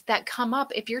emotions that come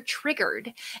up, if you're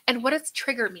triggered, and what does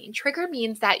trigger mean? Trigger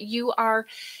means that you are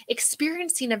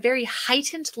experiencing a very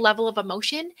heightened level of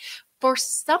emotion for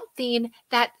something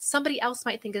that somebody else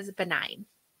might think is benign.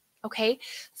 Okay,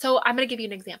 so I'm going to give you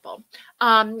an example.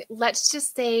 Let's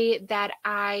just say that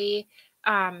I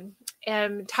am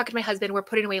talking to my husband, we're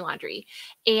putting away laundry,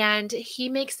 and he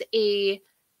makes a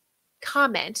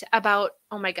comment about,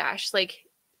 oh my gosh, like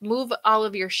move all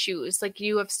of your shoes. Like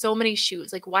you have so many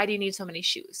shoes. Like, why do you need so many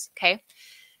shoes? Okay.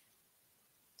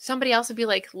 Somebody else would be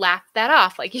like, laugh that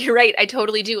off. Like, you're right. I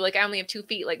totally do. Like, I only have 2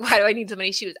 feet. Like, why do I need so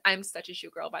many shoes? I'm such a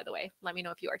shoe girl, by the way. Let me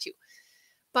know if you are too.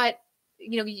 But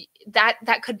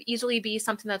that could easily be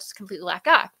something that's completely laughed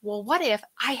off. Well, what if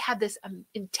I have this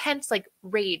intense like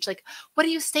rage? Like, what are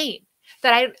you saying?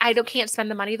 That I can't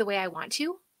spend the money the way I want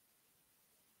to?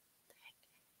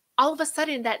 All of a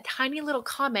sudden, that tiny little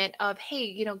comment of,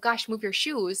 hey, gosh, move your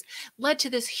shoes, led to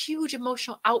this huge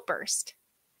emotional outburst.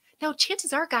 Now,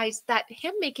 chances are, guys, that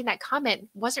him making that comment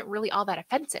wasn't really all that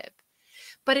offensive,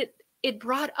 but it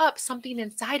brought up something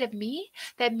inside of me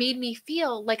that made me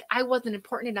feel like I wasn't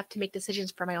important enough to make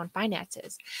decisions for my own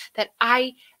finances, that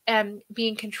I am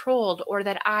being controlled, or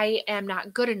that I am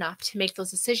not good enough to make those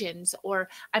decisions, or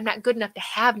I'm not good enough to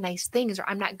have nice things, or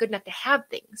I'm not good enough to have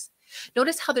things.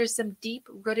 Notice how there's some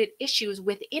deep-rooted issues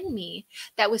within me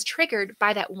that was triggered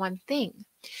by that one thing.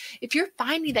 If you're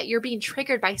finding that you're being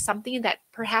triggered by something that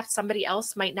perhaps somebody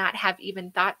else might not have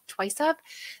even thought twice of,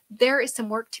 there is some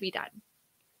work to be done.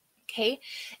 Okay.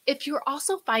 If you're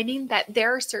also finding that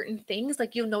there are certain things,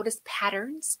 like you'll notice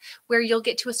patterns where you'll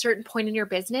get to a certain point in your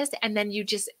business and then you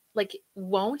just like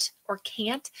won't or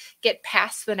can't get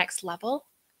past the next level.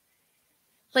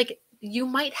 Like you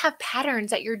might have patterns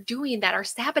that you're doing that are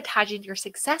sabotaging your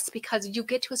success because you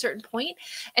get to a certain point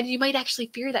and you might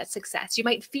actually fear that success. You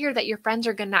might fear that your friends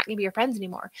are not going to be your friends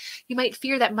anymore. You might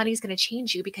fear that money's going to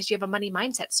change you because you have a money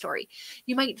mindset story.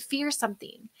 You might fear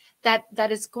something that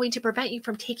is going to prevent you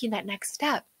from taking that next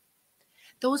step.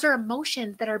 Those are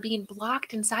emotions that are being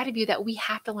blocked inside of you that we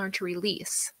have to learn to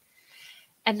release.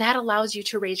 And that allows you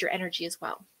to raise your energy as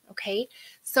well. Okay.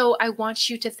 So I want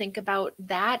you to think about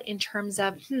that in terms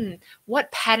of, what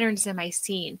patterns am I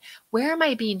seeing? Where am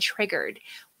I being triggered?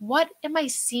 What am I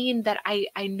seeing that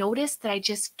I notice that I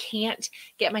just can't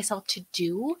get myself to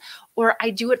do, or I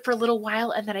do it for a little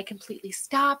while and then I completely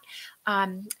stop.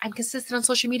 I'm consistent on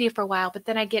social media for a while, but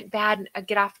then I get bad, I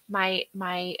get off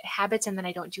my habits and then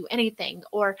I don't do anything.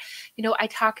 Or,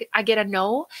 I get a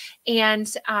no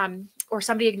and, or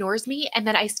somebody ignores me and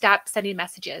then I stop sending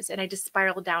messages and I just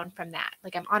spiral down from that.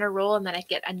 Like I'm on a roll and then I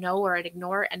get a no or an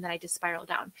ignore and then I just spiral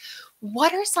down.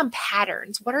 What are some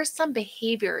patterns? What are some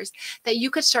behaviors that you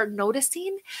could start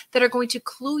noticing that are going to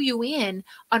clue you in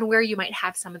on where you might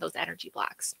have some of those energy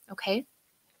blocks? Okay.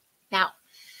 Now,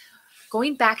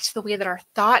 going back to the way that our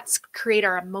thoughts create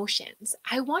our emotions,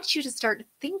 I want you to start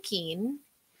thinking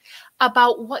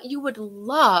about what you would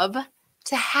love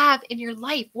to have in your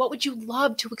life. What would you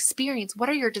love to experience? What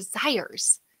are your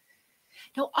desires?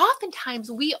 Now, oftentimes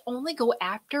we only go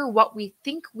after what we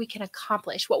think we can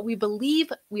accomplish, what we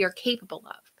believe we are capable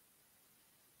of.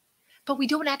 But we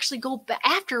don't actually go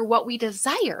after what we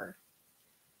desire.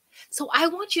 So I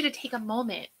want you to take a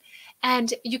moment,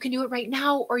 and you can do it right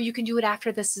now, or you can do it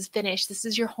after this is finished. This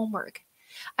is your homework.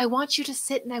 I want you to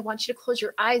sit and I want you to close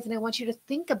your eyes and I want you to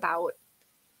think about,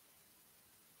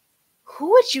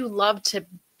 who would you love to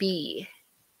be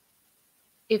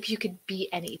if you could be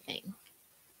anything?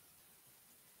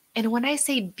 And when I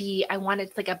say be, I want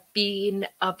it like a being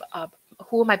of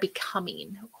who am I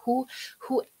becoming? Who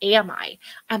am I?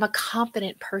 I'm a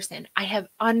confident person. I have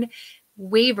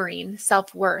unwavering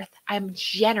self-worth. I'm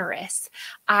generous.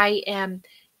 I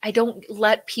don't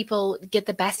let people get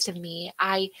the best of me.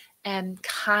 I am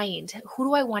kind. Who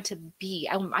do I want to be?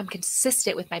 I'm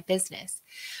consistent with my business.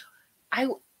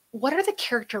 What are the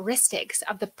characteristics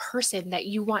of the person that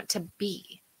you want to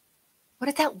be? What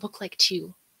does that look like to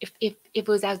you if it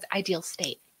was as ideal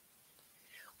state?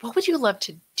 What would you love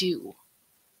to do?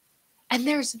 And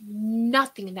there's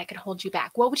nothing that can hold you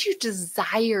back. What would you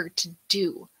desire to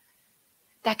do?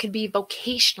 That could be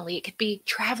vocationally. It could be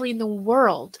traveling the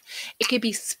world. It could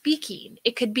be speaking.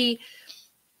 It could be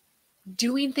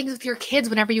doing things with your kids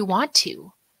whenever you want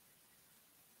to.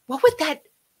 What would that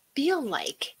feel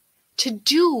like to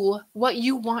do what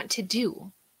you want to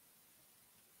do?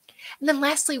 And then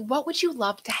lastly, what would you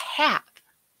love to have?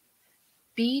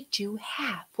 Be, do,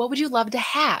 have. What would you love to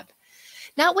have?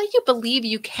 Not what you believe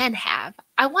you can have.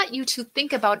 I want you to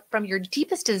think about from your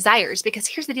deepest desires, because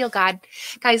here's the deal, God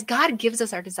gives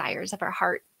us our desires of our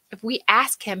heart. If we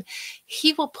ask him,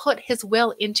 he will put his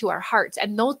will into our hearts,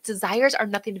 and those desires are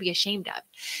nothing to be ashamed of.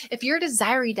 If you're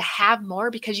desiring to have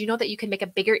more because you know that you can make a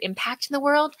bigger impact in the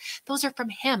world, those are from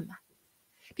him.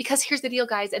 Because here's the deal,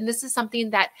 guys, and this is something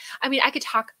that, I could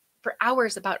talk for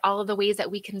hours about all of the ways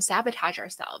that we can sabotage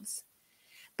ourselves.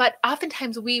 But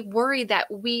oftentimes we worry that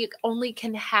we only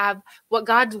can have what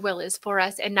God's will is for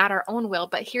us and not our own will.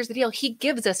 But here's the deal. He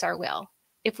gives us our will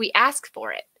if we ask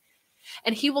for it.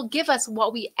 And he will give us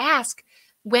what we ask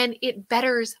when it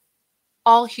betters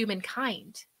all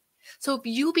humankind. So if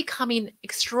you becoming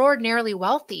extraordinarily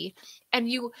wealthy and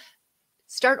you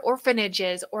start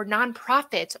orphanages or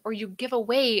nonprofits, or you give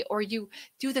away, or you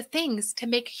do the things to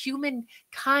make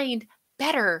humankind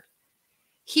better,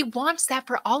 he wants that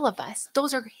for all of us.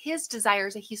 Those are his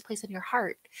desires that he's placed in your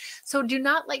heart. So do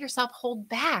not let yourself hold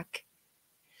back.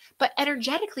 But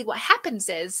energetically, what happens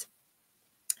is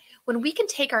when we can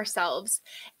take ourselves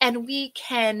and we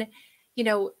can,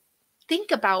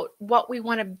 think about what we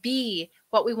want to be,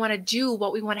 what we want to do,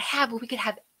 what we want to have, we could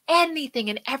have anything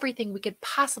and everything we could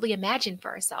possibly imagine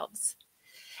for ourselves.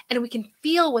 And we can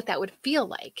feel what that would feel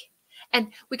like.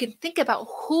 And we can think about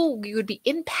who we would be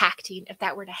impacting if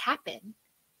that were to happen.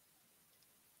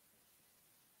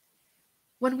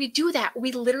 When we do that,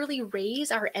 we literally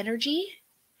raise our energy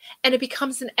and it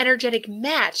becomes an energetic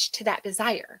match to that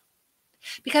desire.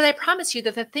 Because I promise you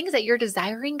that the things that you're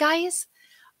desiring, guys,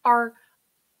 are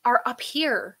up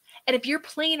here. And if you're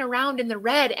playing around in the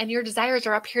red and your desires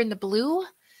are up here in the blue,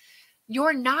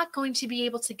 you're not going to be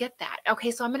able to get that. Okay,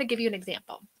 so I'm going to give you an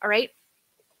example. All right.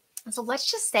 So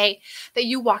let's just say that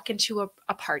you walk into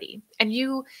a party and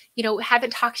you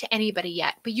haven't talked to anybody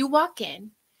yet, but you walk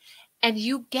in and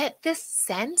you get this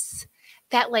sense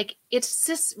that it's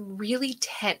just really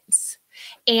tense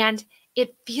and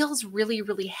it feels really,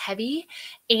 really heavy.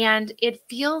 And it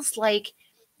feels like,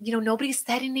 nobody's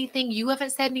said anything. You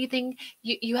haven't said anything.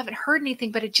 You haven't heard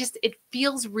anything, but it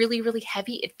feels really, really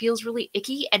heavy. It feels really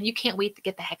icky and you can't wait to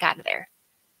get the heck out of there.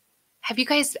 Have you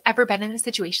guys ever been in a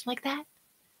situation like that?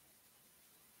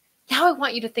 Now I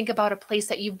want you to think about a place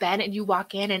that you've been and you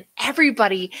walk in and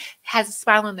everybody has a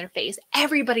smile on their face.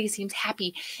 Everybody seems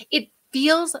happy. It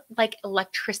feels like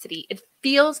electricity. It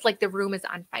feels like the room is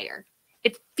on fire.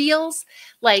 It feels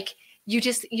like you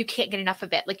can't get enough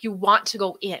of it. Like you want to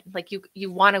go in, like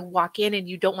you want to walk in and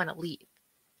you don't want to leave.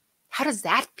 How does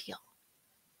that feel?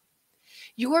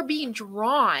 You are being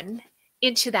drawn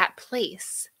into that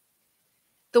place.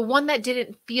 The one that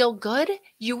didn't feel good,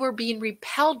 you were being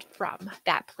repelled from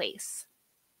that place.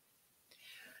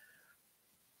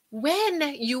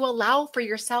 When you allow for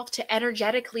yourself to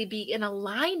energetically be in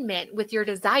alignment with your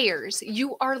desires,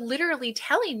 you are literally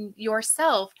telling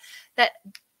yourself that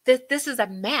this is a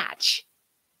match.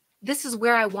 This is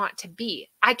where I want to be.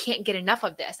 I can't get enough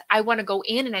of this. I want to go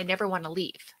in and I never want to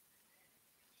leave.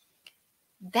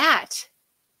 That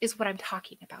is what I'm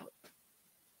talking about.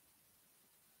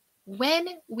 When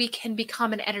we can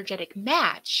become an energetic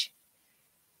match,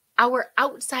 our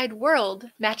outside world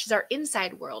matches our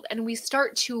inside world, and we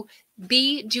start to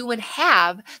be, do, and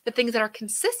have the things that are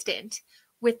consistent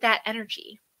with that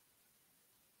energy.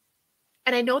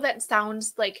 And I know that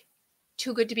sounds like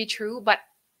too good to be true, but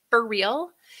for real,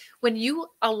 when you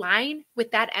align with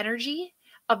that energy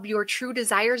of your true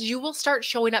desires, you will start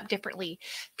showing up differently.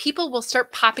 People will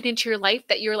start popping into your life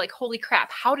that you're like, holy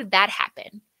crap, how did that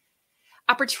happen?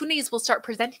 Opportunities will start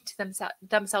presenting to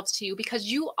themselves to you because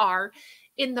you are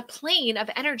in the plane of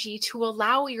energy to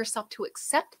allow yourself to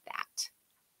accept that.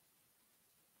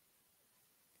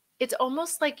 It's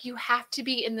almost like you have to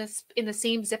be in the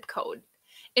same zip code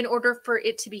in order for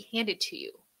it to be handed to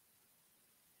you.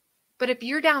 But if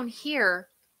you're down here,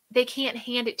 they can't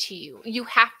hand it to you. You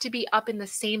have to be up in the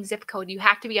same zip code. You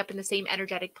have to be up in the same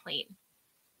energetic plane.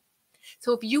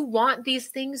 So if you want these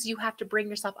things, you have to bring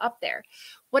yourself up there.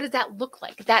 What does that look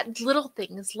like? That little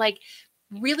things like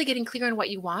really getting clear on what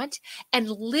you want and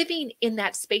living in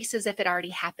that space as if it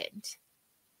already happened.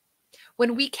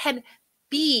 When we can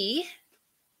be,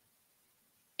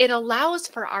 it allows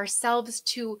for ourselves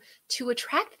to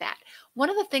attract that. One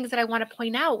of the things that I want to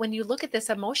point out when you look at this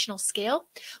emotional scale,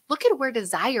 look at where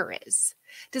desire is.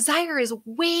 Desire is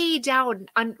way down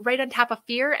right on top of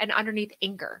fear and underneath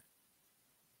anger.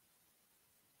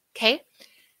 Okay?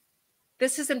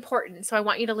 This is important, so I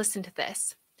want you to listen to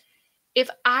this. If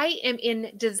I am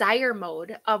in desire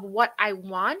mode of what I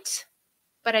want,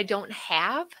 but I don't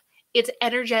have, it's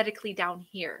energetically down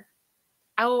here.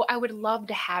 Oh, I would love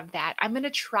to have that. I'm going to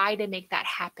try to make that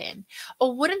happen.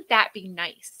 Oh, wouldn't that be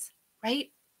nice?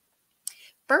 Right?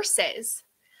 Versus,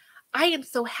 I am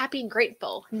so happy and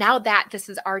grateful now that this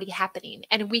is already happening.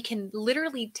 And we can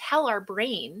literally tell our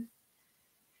brain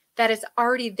that it's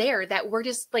already there, that we're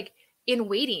just like in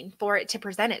waiting for it to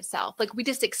present itself. Like we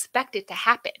just expect it to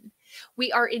happen.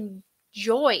 We are in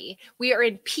joy. We are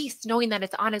in peace knowing that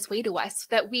it's on its way to us,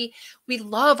 that we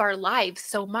love our lives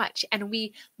so much. And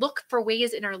we look for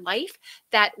ways in our life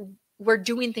that we're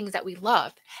doing things that we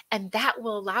love. And that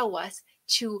will allow us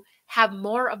to have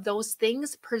more of those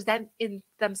things present in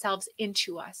themselves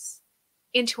into us,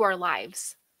 into our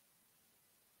lives.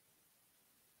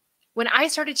 When I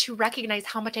started to recognize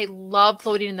how much I love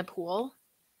floating in the pool,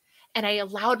 and I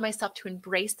allowed myself to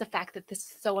embrace the fact that this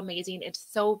is so amazing. It's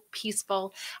so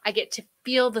peaceful. I get to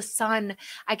feel the sun.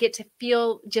 I get to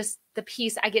feel just the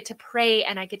peace. I get to pray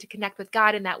and I get to connect with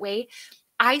God in that way.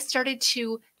 I started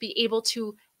to be able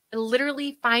to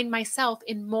literally find myself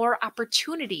in more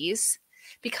opportunities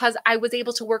because I was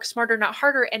able to work smarter, not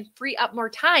harder, and free up more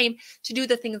time to do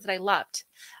the things that I loved.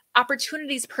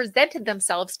 Opportunities presented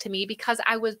themselves to me because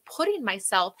I was putting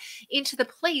myself into the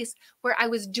place where I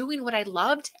was doing what I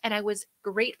loved and I was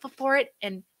grateful for it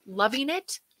and loving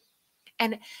it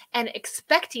and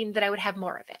expecting that I would have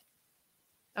more of it.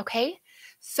 Okay?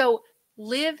 So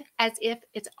live as if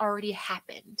it's already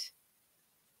happened.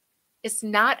 It's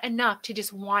not enough to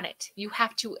just want it. You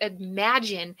have to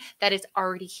imagine that it's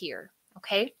already here.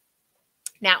 Okay?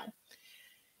 Now,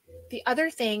 the other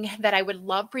thing that I would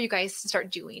love for you guys to start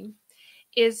doing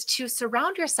is to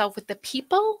surround yourself with the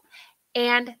people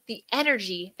and the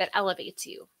energy that elevates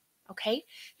you. Okay.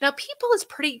 Now, people is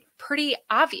pretty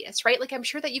obvious, right? Like I'm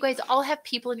sure that you guys all have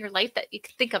people in your life that you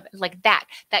can think of like that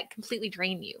completely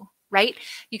drain you, right?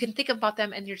 You can think about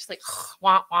them and you're just like,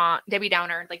 wah, wah, Debbie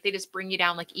Downer. Like they just bring you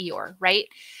down like Eeyore, right?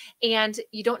 And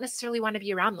you don't necessarily want to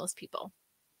be around those people.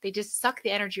 They just suck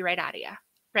the energy right out of you,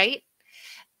 right?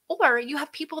 Or you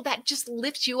have people that just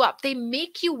lift you up. They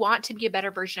make you want to be a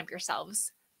better version of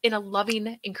yourselves in a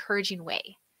loving, encouraging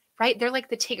way, right? They're like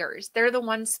the Tiggers. They're the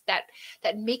ones that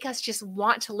make us just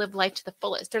want to live life to the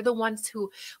fullest. They're the ones who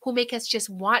make us just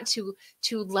want to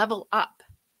level up.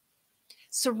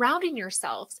 Surrounding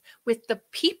yourselves with the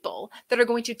people that are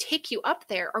going to take you up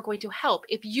there are going to help.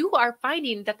 If you are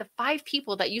finding that the 5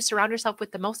 people that you surround yourself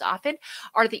with the most often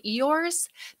are the Eeyores,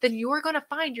 then you're going to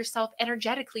find yourself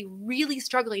energetically really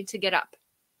struggling to get up.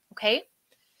 Okay?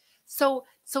 So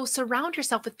surround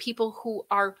yourself with people who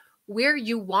are where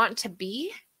you want to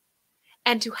be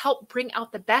and to help bring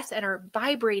out the best and are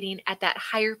vibrating at that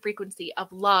higher frequency of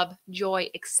love, joy,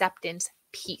 acceptance,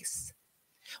 peace.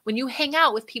 When you hang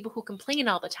out with people who complain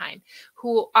all the time,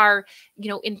 who are,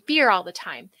 in fear all the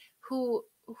time, who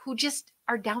just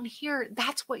are down here,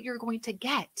 that's what you're going to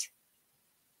get.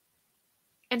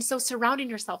 And so surrounding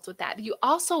yourself with that. You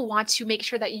also want to make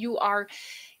sure that you are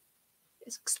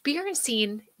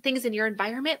experiencing things in your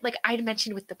environment, like I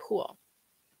mentioned with the pool.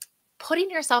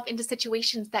 Putting yourself into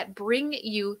situations that bring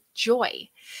you joy,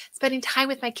 spending time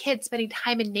with my kids, spending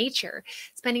time in nature,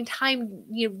 spending time,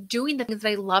 doing the things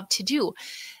that I love to do.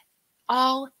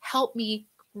 all help me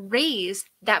raise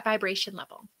that vibration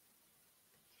level.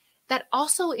 That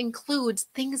also includes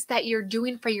things that you're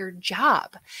doing for your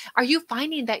job. Are you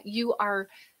finding that you are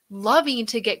loving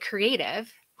to get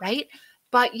creative, right?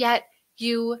 But yet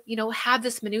you have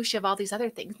this minutia of all these other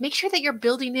things. Make sure that you're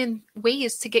building in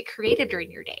ways to get creative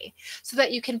during your day so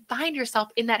that you can find yourself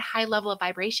in that high level of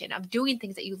vibration of doing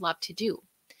things that you love to do.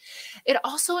 It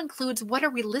also includes, what are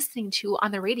we listening to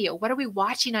on the radio? What are we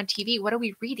watching on TV? What are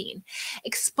we reading?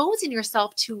 Exposing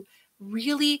yourself to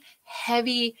really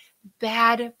heavy,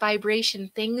 bad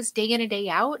vibration things day in and day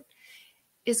out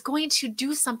is going to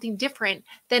do something different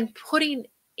than putting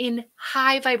in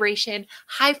high vibration,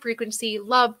 high frequency,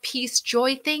 love, peace,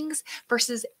 joy things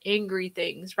versus angry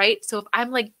things, right? So if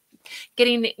I'm like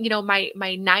getting, my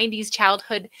 90s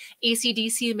childhood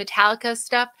AC/DC Metallica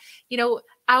stuff,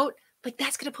 out, like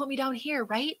that's going to put me down here,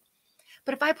 right?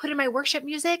 But if I put in my worship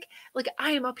music, like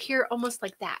I am up here almost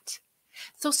like that.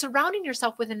 So surrounding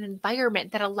yourself with an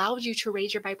environment that allows you to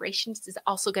raise your vibrations is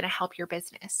also going to help your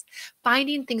business.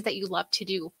 Finding things that you love to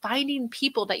do, finding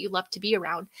people that you love to be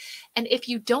around. And if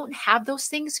you don't have those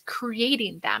things,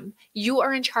 creating them. You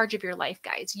are in charge of your life,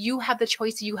 guys. You have the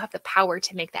choice. You have the power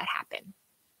to make that happen.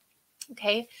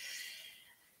 Okay.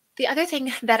 The other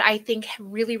thing that I think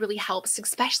really, really helps,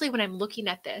 especially when I'm looking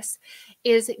at this,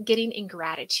 is getting in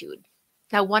gratitude.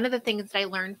 Now, one of the things that I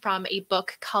learned from a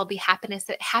book called The Happiness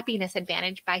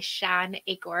Advantage by Shawn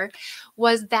Achor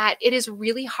was that it is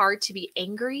really hard to be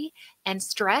angry and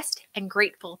stressed and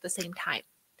grateful at the same time.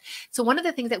 So one of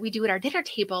the things that we do at our dinner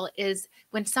table is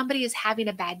when somebody is having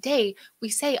a bad day, we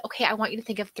say, okay, I want you to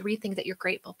think of 3 things that you're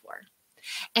grateful for.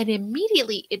 And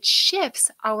immediately it shifts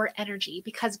our energy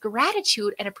because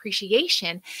gratitude and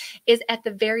appreciation is at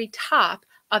the very top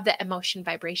of the emotion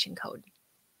vibration code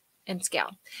and scale.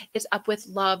 It's up with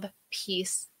love,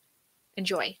 peace, and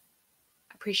joy,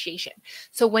 appreciation.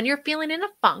 So when you're feeling in a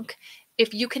funk,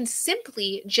 if you can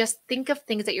simply just think of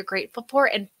things that you're grateful for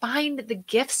and find the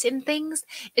gifts in things,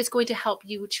 it's going to help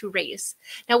you to raise.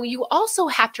 Now, you also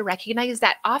have to recognize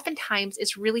that oftentimes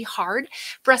it's really hard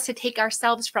for us to take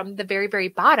ourselves from the very, very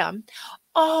bottom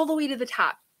all the way to the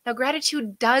top. Now,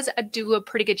 gratitude does do a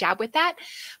pretty good job with that,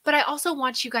 but I also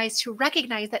want you guys to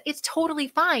recognize that it's totally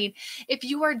fine if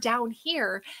you are down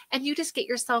here and you just get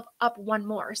yourself up one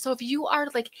more. So if you are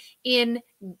like in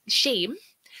shame,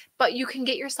 but you can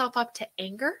get yourself up to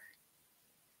anger.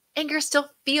 Anger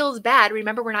still feels bad.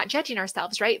 Remember, we're not judging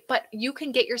ourselves, right? But you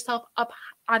can get yourself up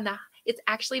on it's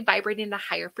actually vibrating at a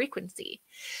higher frequency.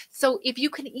 So if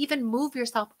you can even move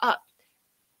yourself up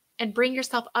and bring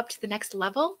yourself up to the next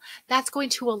level, that's going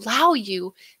to allow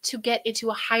you to get into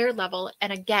a higher level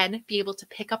and again, be able to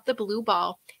pick up the blue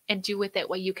ball and do with it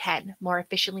what you can more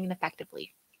efficiently and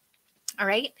effectively. All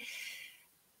right.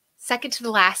 Second to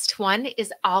the last one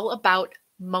is all about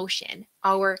motion.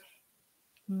 Our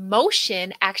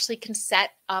motion actually can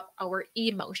set up our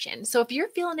emotion. So if you're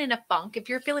feeling in a funk, if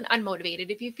you're feeling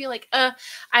unmotivated, if you feel like, I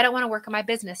don't want to work on my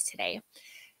business today,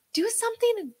 do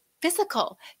something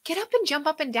physical. Get up and jump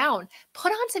up and down.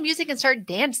 Put on some music and start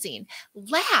dancing.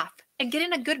 Laugh and get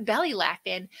in a good belly laugh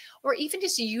in, or even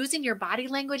just using your body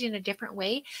language in a different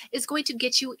way is going to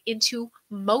get you into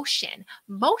motion.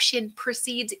 Motion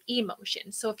precedes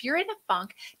emotion. So if you're in a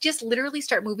funk, just literally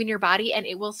start moving your body and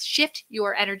it will shift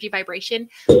your energy vibration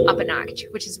up a notch,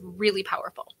 which is really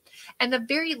powerful. And the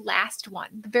very last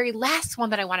one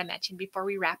that I want to mention before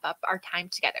we wrap up our time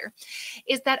together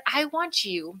is that I want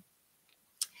you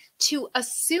to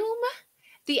assume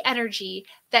the energy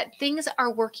that things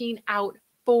are working out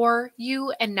for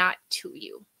you and not to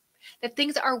you. That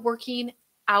things are working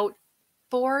out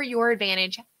for your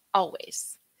advantage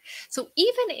always. So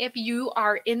even if you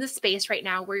are in the space right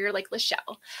now where you're like,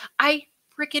 Lachelle, I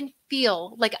freaking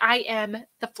feel like I am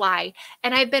the fly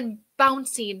and I've been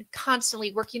bouncing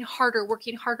constantly, working harder,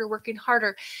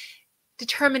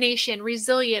 determination,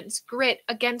 resilience, grit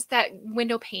against that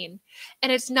window pane.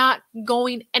 And it's not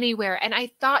going anywhere. And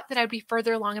I thought that I'd be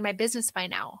further along in my business by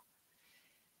now.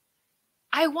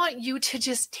 I want you to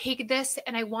just take this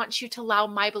and I want you to allow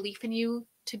my belief in you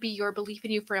to be your belief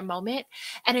in you for a moment.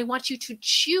 And I want you to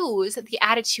choose the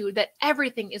attitude that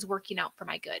everything is working out for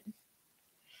my good.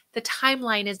 The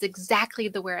timeline is exactly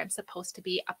where I'm supposed to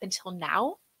be up until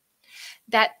now.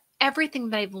 That everything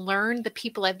that I've learned, the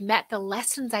people I've met, the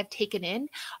lessons I've taken in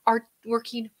are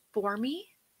working for me.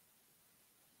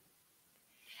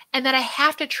 And that I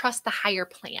have to trust the higher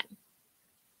plan.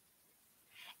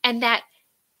 And that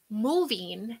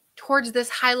moving towards this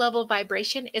high level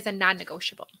vibration is a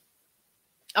non-negotiable.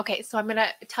 Okay, so I'm going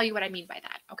to tell you what I mean by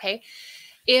that, okay?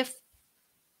 If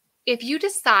you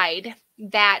decide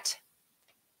that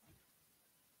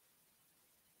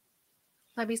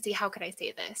let me see, how can I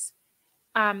say this?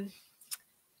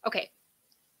 Okay.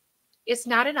 It's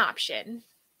not an option.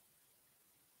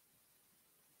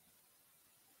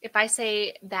 If I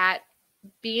say that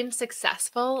being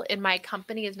successful in my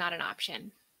company is not an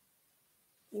option,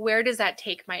 where does that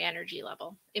take my energy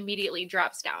level? Immediately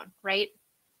drops down, right?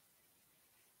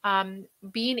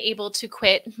 Being able to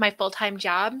quit my full-time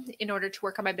job in order to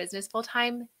work on my business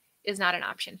full-time is not an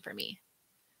option for me.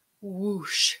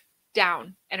 Whoosh,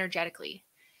 down energetically.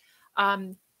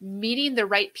 Meeting the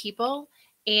right people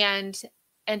and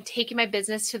taking my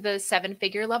business to the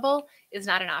 7-figure level is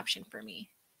not an option for me.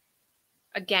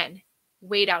 Again,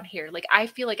 way down here. Like, I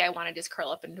feel like I want to just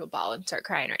curl up into a ball and start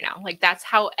crying right now. Like, that's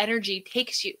how energy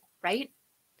takes you, right?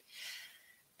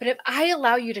 But if I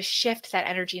allow you to shift that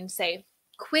energy and say,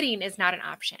 quitting is not an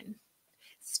option.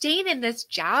 Staying in this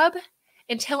job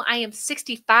until I am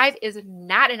 65 is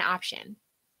not an option.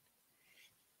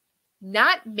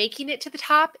 Not making it to the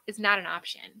top is not an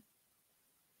option.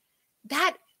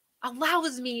 That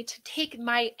allows me to take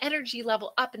my energy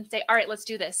level up and say, all right, let's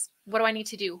do this. What do I need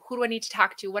to do? Who do I need to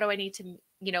talk to? What do I need to,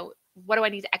 what do I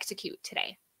need to execute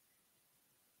today?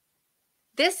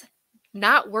 This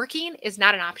not working is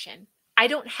not an option. I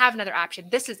don't have another option.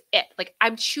 This is it. Like,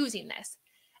 I'm choosing this.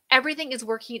 Everything is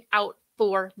working out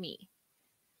for me.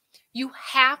 You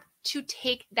have to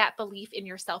take that belief in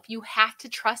yourself. You have to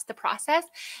trust the process,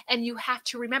 and you have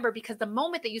to remember, because the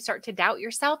moment that you start to doubt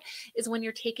yourself is when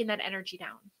you're taking that energy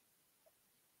down.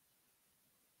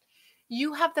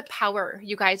 You have the power,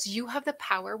 you guys. You have the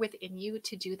power within you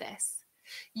to do this.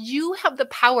 You have the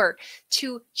power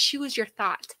to choose your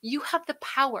thoughts. You have the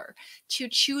power to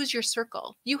choose your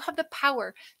circle. You have the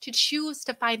power to choose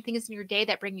to find things in your day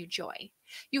that bring you joy.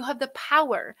 You have the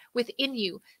power within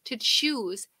you to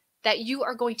choose that you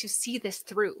are going to see this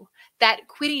through, that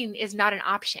quitting is not an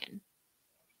option,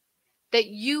 that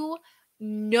you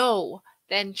know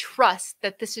and trust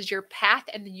that this is your path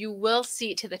and you will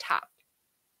see it to the top.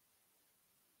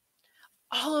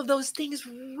 All of those things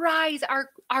rise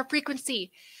our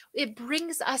frequency. It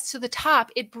brings us to the top.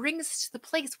 It brings us to the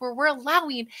place where we're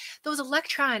allowing those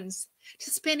electrons to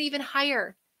spin even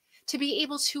higher, to be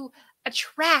able to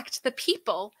attract the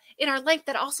people in our life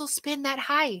that also spin that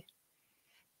high.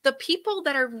 The people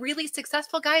that are really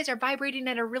successful, guys, are vibrating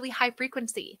at a really high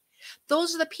frequency.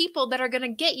 Those are the people that are going to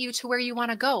get you to where you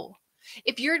want to go.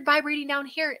 If you're vibrating down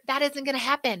here, that isn't going to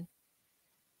happen.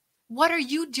 What are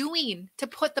you doing to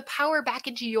put the power back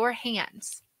into your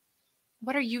hands?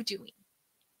 What are you doing?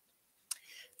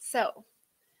 So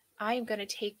I am going to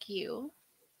take you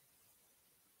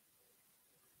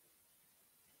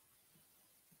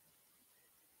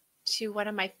to one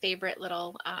of my favorite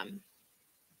little,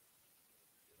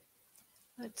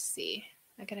 let's see.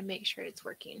 I got to make sure it's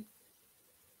working.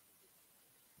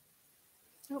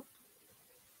 Nope.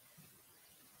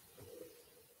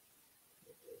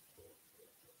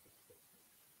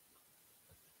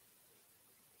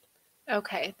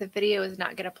 Okay, the video is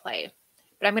not going to play,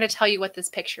 but I'm going to tell you what this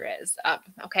picture is.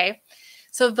 Okay,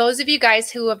 so those of you guys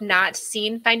who have not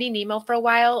seen Finding Nemo for a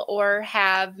while, or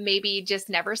have maybe just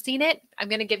never seen it, I'm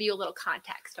going to give you a little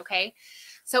context, okay?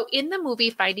 So in the movie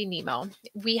Finding Nemo,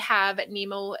 we have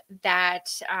Nemo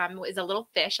that is a little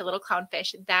fish, a little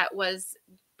clownfish that was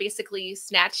basically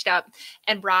snatched up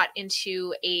and brought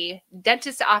into a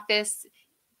dentist's office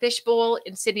fishbowl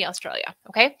in Sydney, Australia,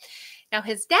 okay? Now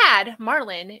his dad,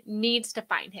 Marlin, needs to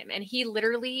find him, and he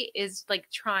literally is like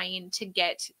trying to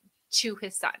get to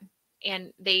his son.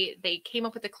 And they came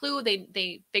up with a clue.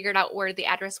 They figured out where the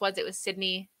address was. It was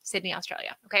Sydney,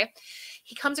 Australia. Okay.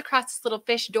 He comes across this little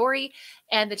fish, Dory,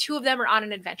 and the two of them are on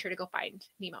an adventure to go find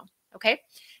Nemo. Okay.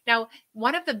 Now,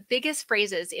 one of the biggest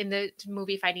phrases in the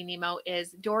movie Finding Nemo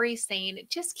is Dory saying,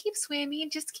 just keep swimming,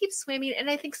 just keep swimming. And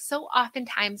I think so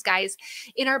oftentimes, guys,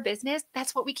 in our business,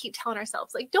 that's what we keep telling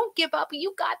ourselves. Like, don't give up.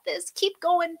 You got this. Keep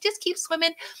going. Just keep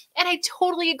swimming. And I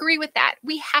totally agree with that.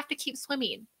 We have to keep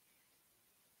swimming.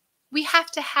 We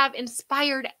have to have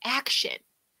inspired action.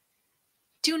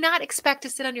 Do not expect to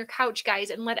sit on your couch,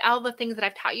 guys, and let all the things that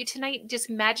I've taught you tonight just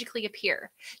magically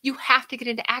appear. You have to get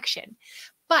into action.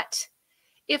 But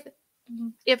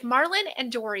if Marlin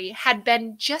and Dory had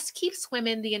been just keep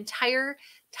swimming the entire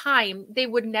time, they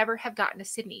would never have gotten to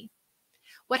Sydney.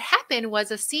 What happened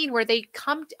was a scene where they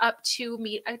come up to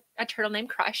meet a turtle named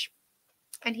Crush.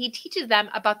 And he teaches them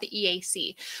about the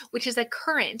EAC, which is a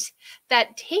current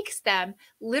that takes them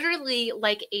literally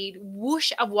like a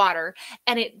whoosh of water,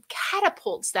 and it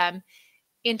catapults them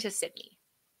into Sydney.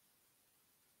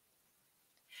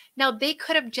 Now, they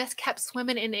could have just kept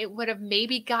swimming and it would have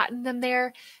maybe gotten them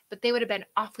there, but they would have been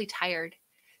awfully tired.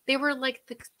 They were like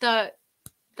the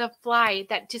the fly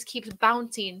that just keeps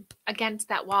bouncing against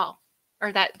that wall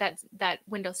or that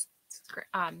window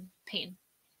pane.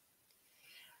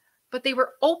 But they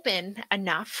were open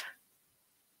enough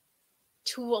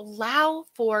to allow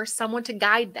for someone to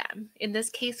guide them, in this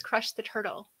case, Crush the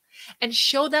Turtle, and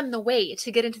show them the way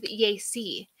to get into the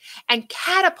EAC and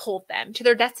catapult them to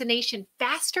their destination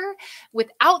faster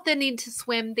without the need to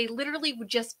swim. They literally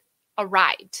just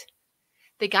arrived.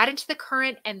 They got into the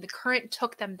current and the current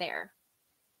took them there.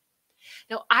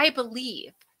 Now, I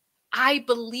believe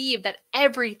that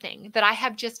everything that I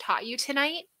have just taught you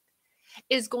tonight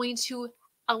is going to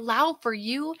allow for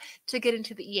you to get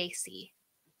into the EAC.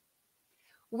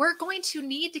 We're going to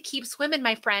need to keep swimming,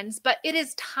 my friends, but it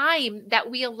is time that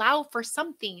we allow for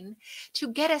something to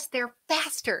get us there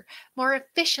faster, more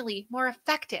efficiently, more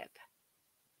effective.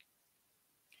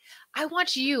 I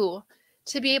want you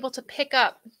to be able to pick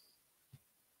up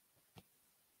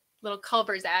little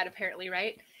Culver's ad, apparently,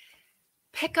 right?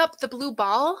 Pick up the blue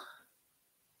ball.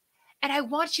 And I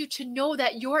want you to know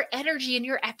that your energy and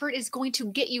your effort is going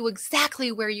to get you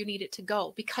exactly where you need it to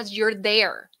go because you're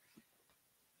there.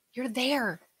 You're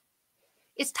there.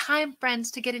 It's time,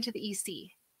 friends, to get into the EC.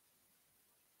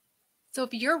 So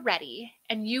if you're ready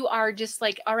and you are just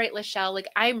like, all right, Lachelle, like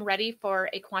I'm ready for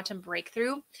a quantum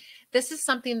breakthrough, this is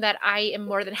something that I am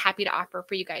more than happy to offer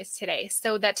for you guys today.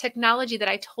 So that technology that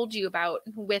I told you about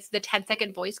with the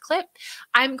 10-second voice clip,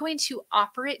 I'm going to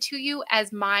offer it to you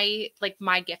as my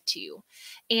gift to you.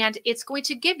 And it's going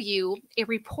to give you a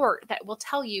report that will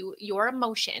tell you your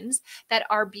emotions that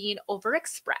are being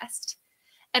overexpressed.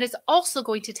 And it's also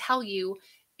going to tell you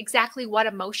exactly what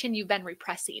emotion you've been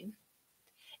repressing.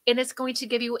 And it's going to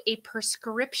give you a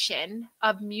prescription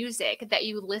of music that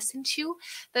you listen to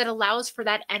that allows for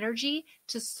that energy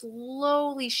to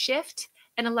slowly shift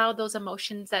and allow those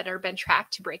emotions that are been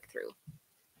trapped to break through.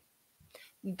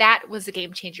 That was a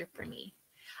game changer for me.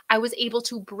 I was able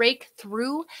to break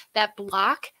through that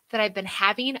block that I've been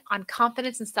having on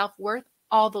confidence and self-worth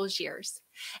all those years.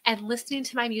 And listening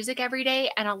to my music every day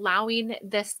and allowing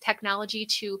this technology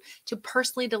to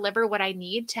personally deliver what I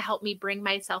need to help me bring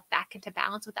myself back into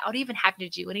balance without even having to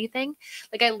do anything.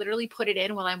 Like I literally put it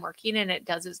in while I'm working and it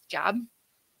does its job,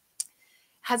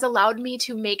 has allowed me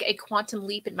to make a quantum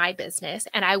leap in my business.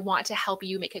 And I want to help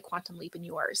you make a quantum leap in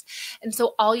yours. And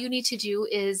so all you need to do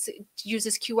is use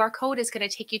this QR code. It's going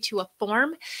to take you to a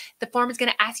form. The form is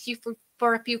going to ask you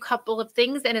for a few couple of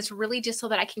things. And it's really just so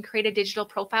that I can create a digital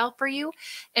profile for you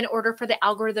in order for the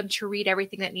algorithm to read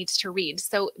everything that needs to read.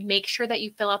 So make sure that you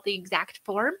fill out the exact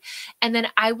form, and then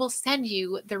I will send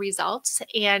you the results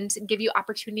and give you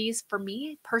opportunities for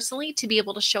me personally to be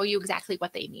able to show you exactly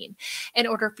what they mean in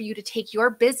order for you to take your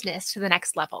business to the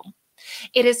next level.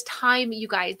 It is time, you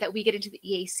guys, that we get into the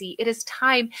EAC. It is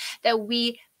time that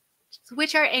we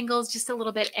switch our angles just a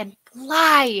little bit and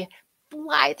fly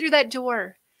through that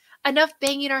door. Enough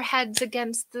banging our heads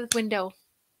against the window.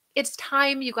 It's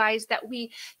time, you guys, that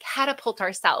we catapult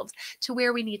ourselves to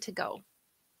where we need to go.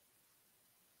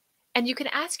 And you can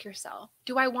ask yourself,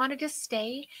 do I want to just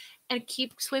stay and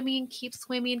keep swimming,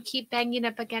 keep banging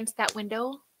up against that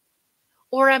window?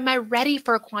 Or am I ready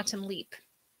for a quantum leap?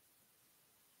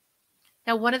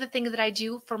 Now, one of the things that I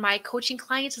do for my coaching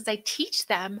clients is I teach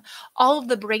them all of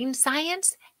the brain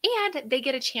science, and they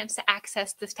get a chance to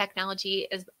access this technology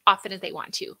as often as they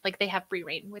want to. Like they have free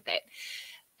reign with it.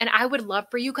 And I would love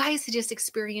for you guys to just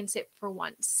experience it for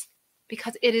once,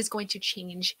 because it is going to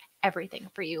change everything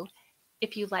for you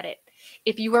if you let it.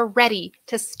 If you are ready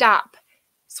to stop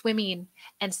swimming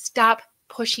and stop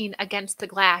pushing against the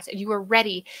glass, and you are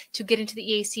ready to get into the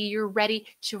EAC, you're ready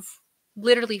to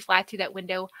literally fly through that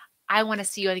window, I want to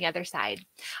see you on the other side.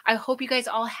 I hope you guys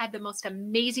all had the most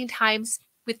amazing times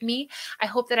with me. I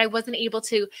hope that I wasn't able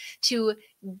to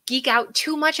geek out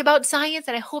too much about science,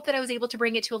 and I hope that I was able to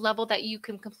bring it to a level that you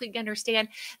can completely understand,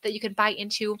 that you can buy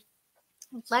into.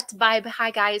 Let's vibe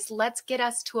high, guys. Let's get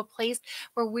us to a place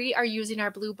where we are using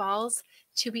our blue balls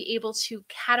to be able to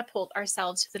catapult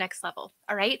ourselves to the next level.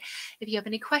 All right. If you have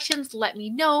any questions, let me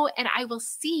know, and I will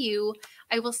see you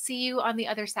on the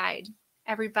other side.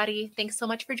 Everybody, thanks so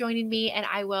much for joining me, and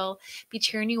I will be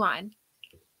cheering you on.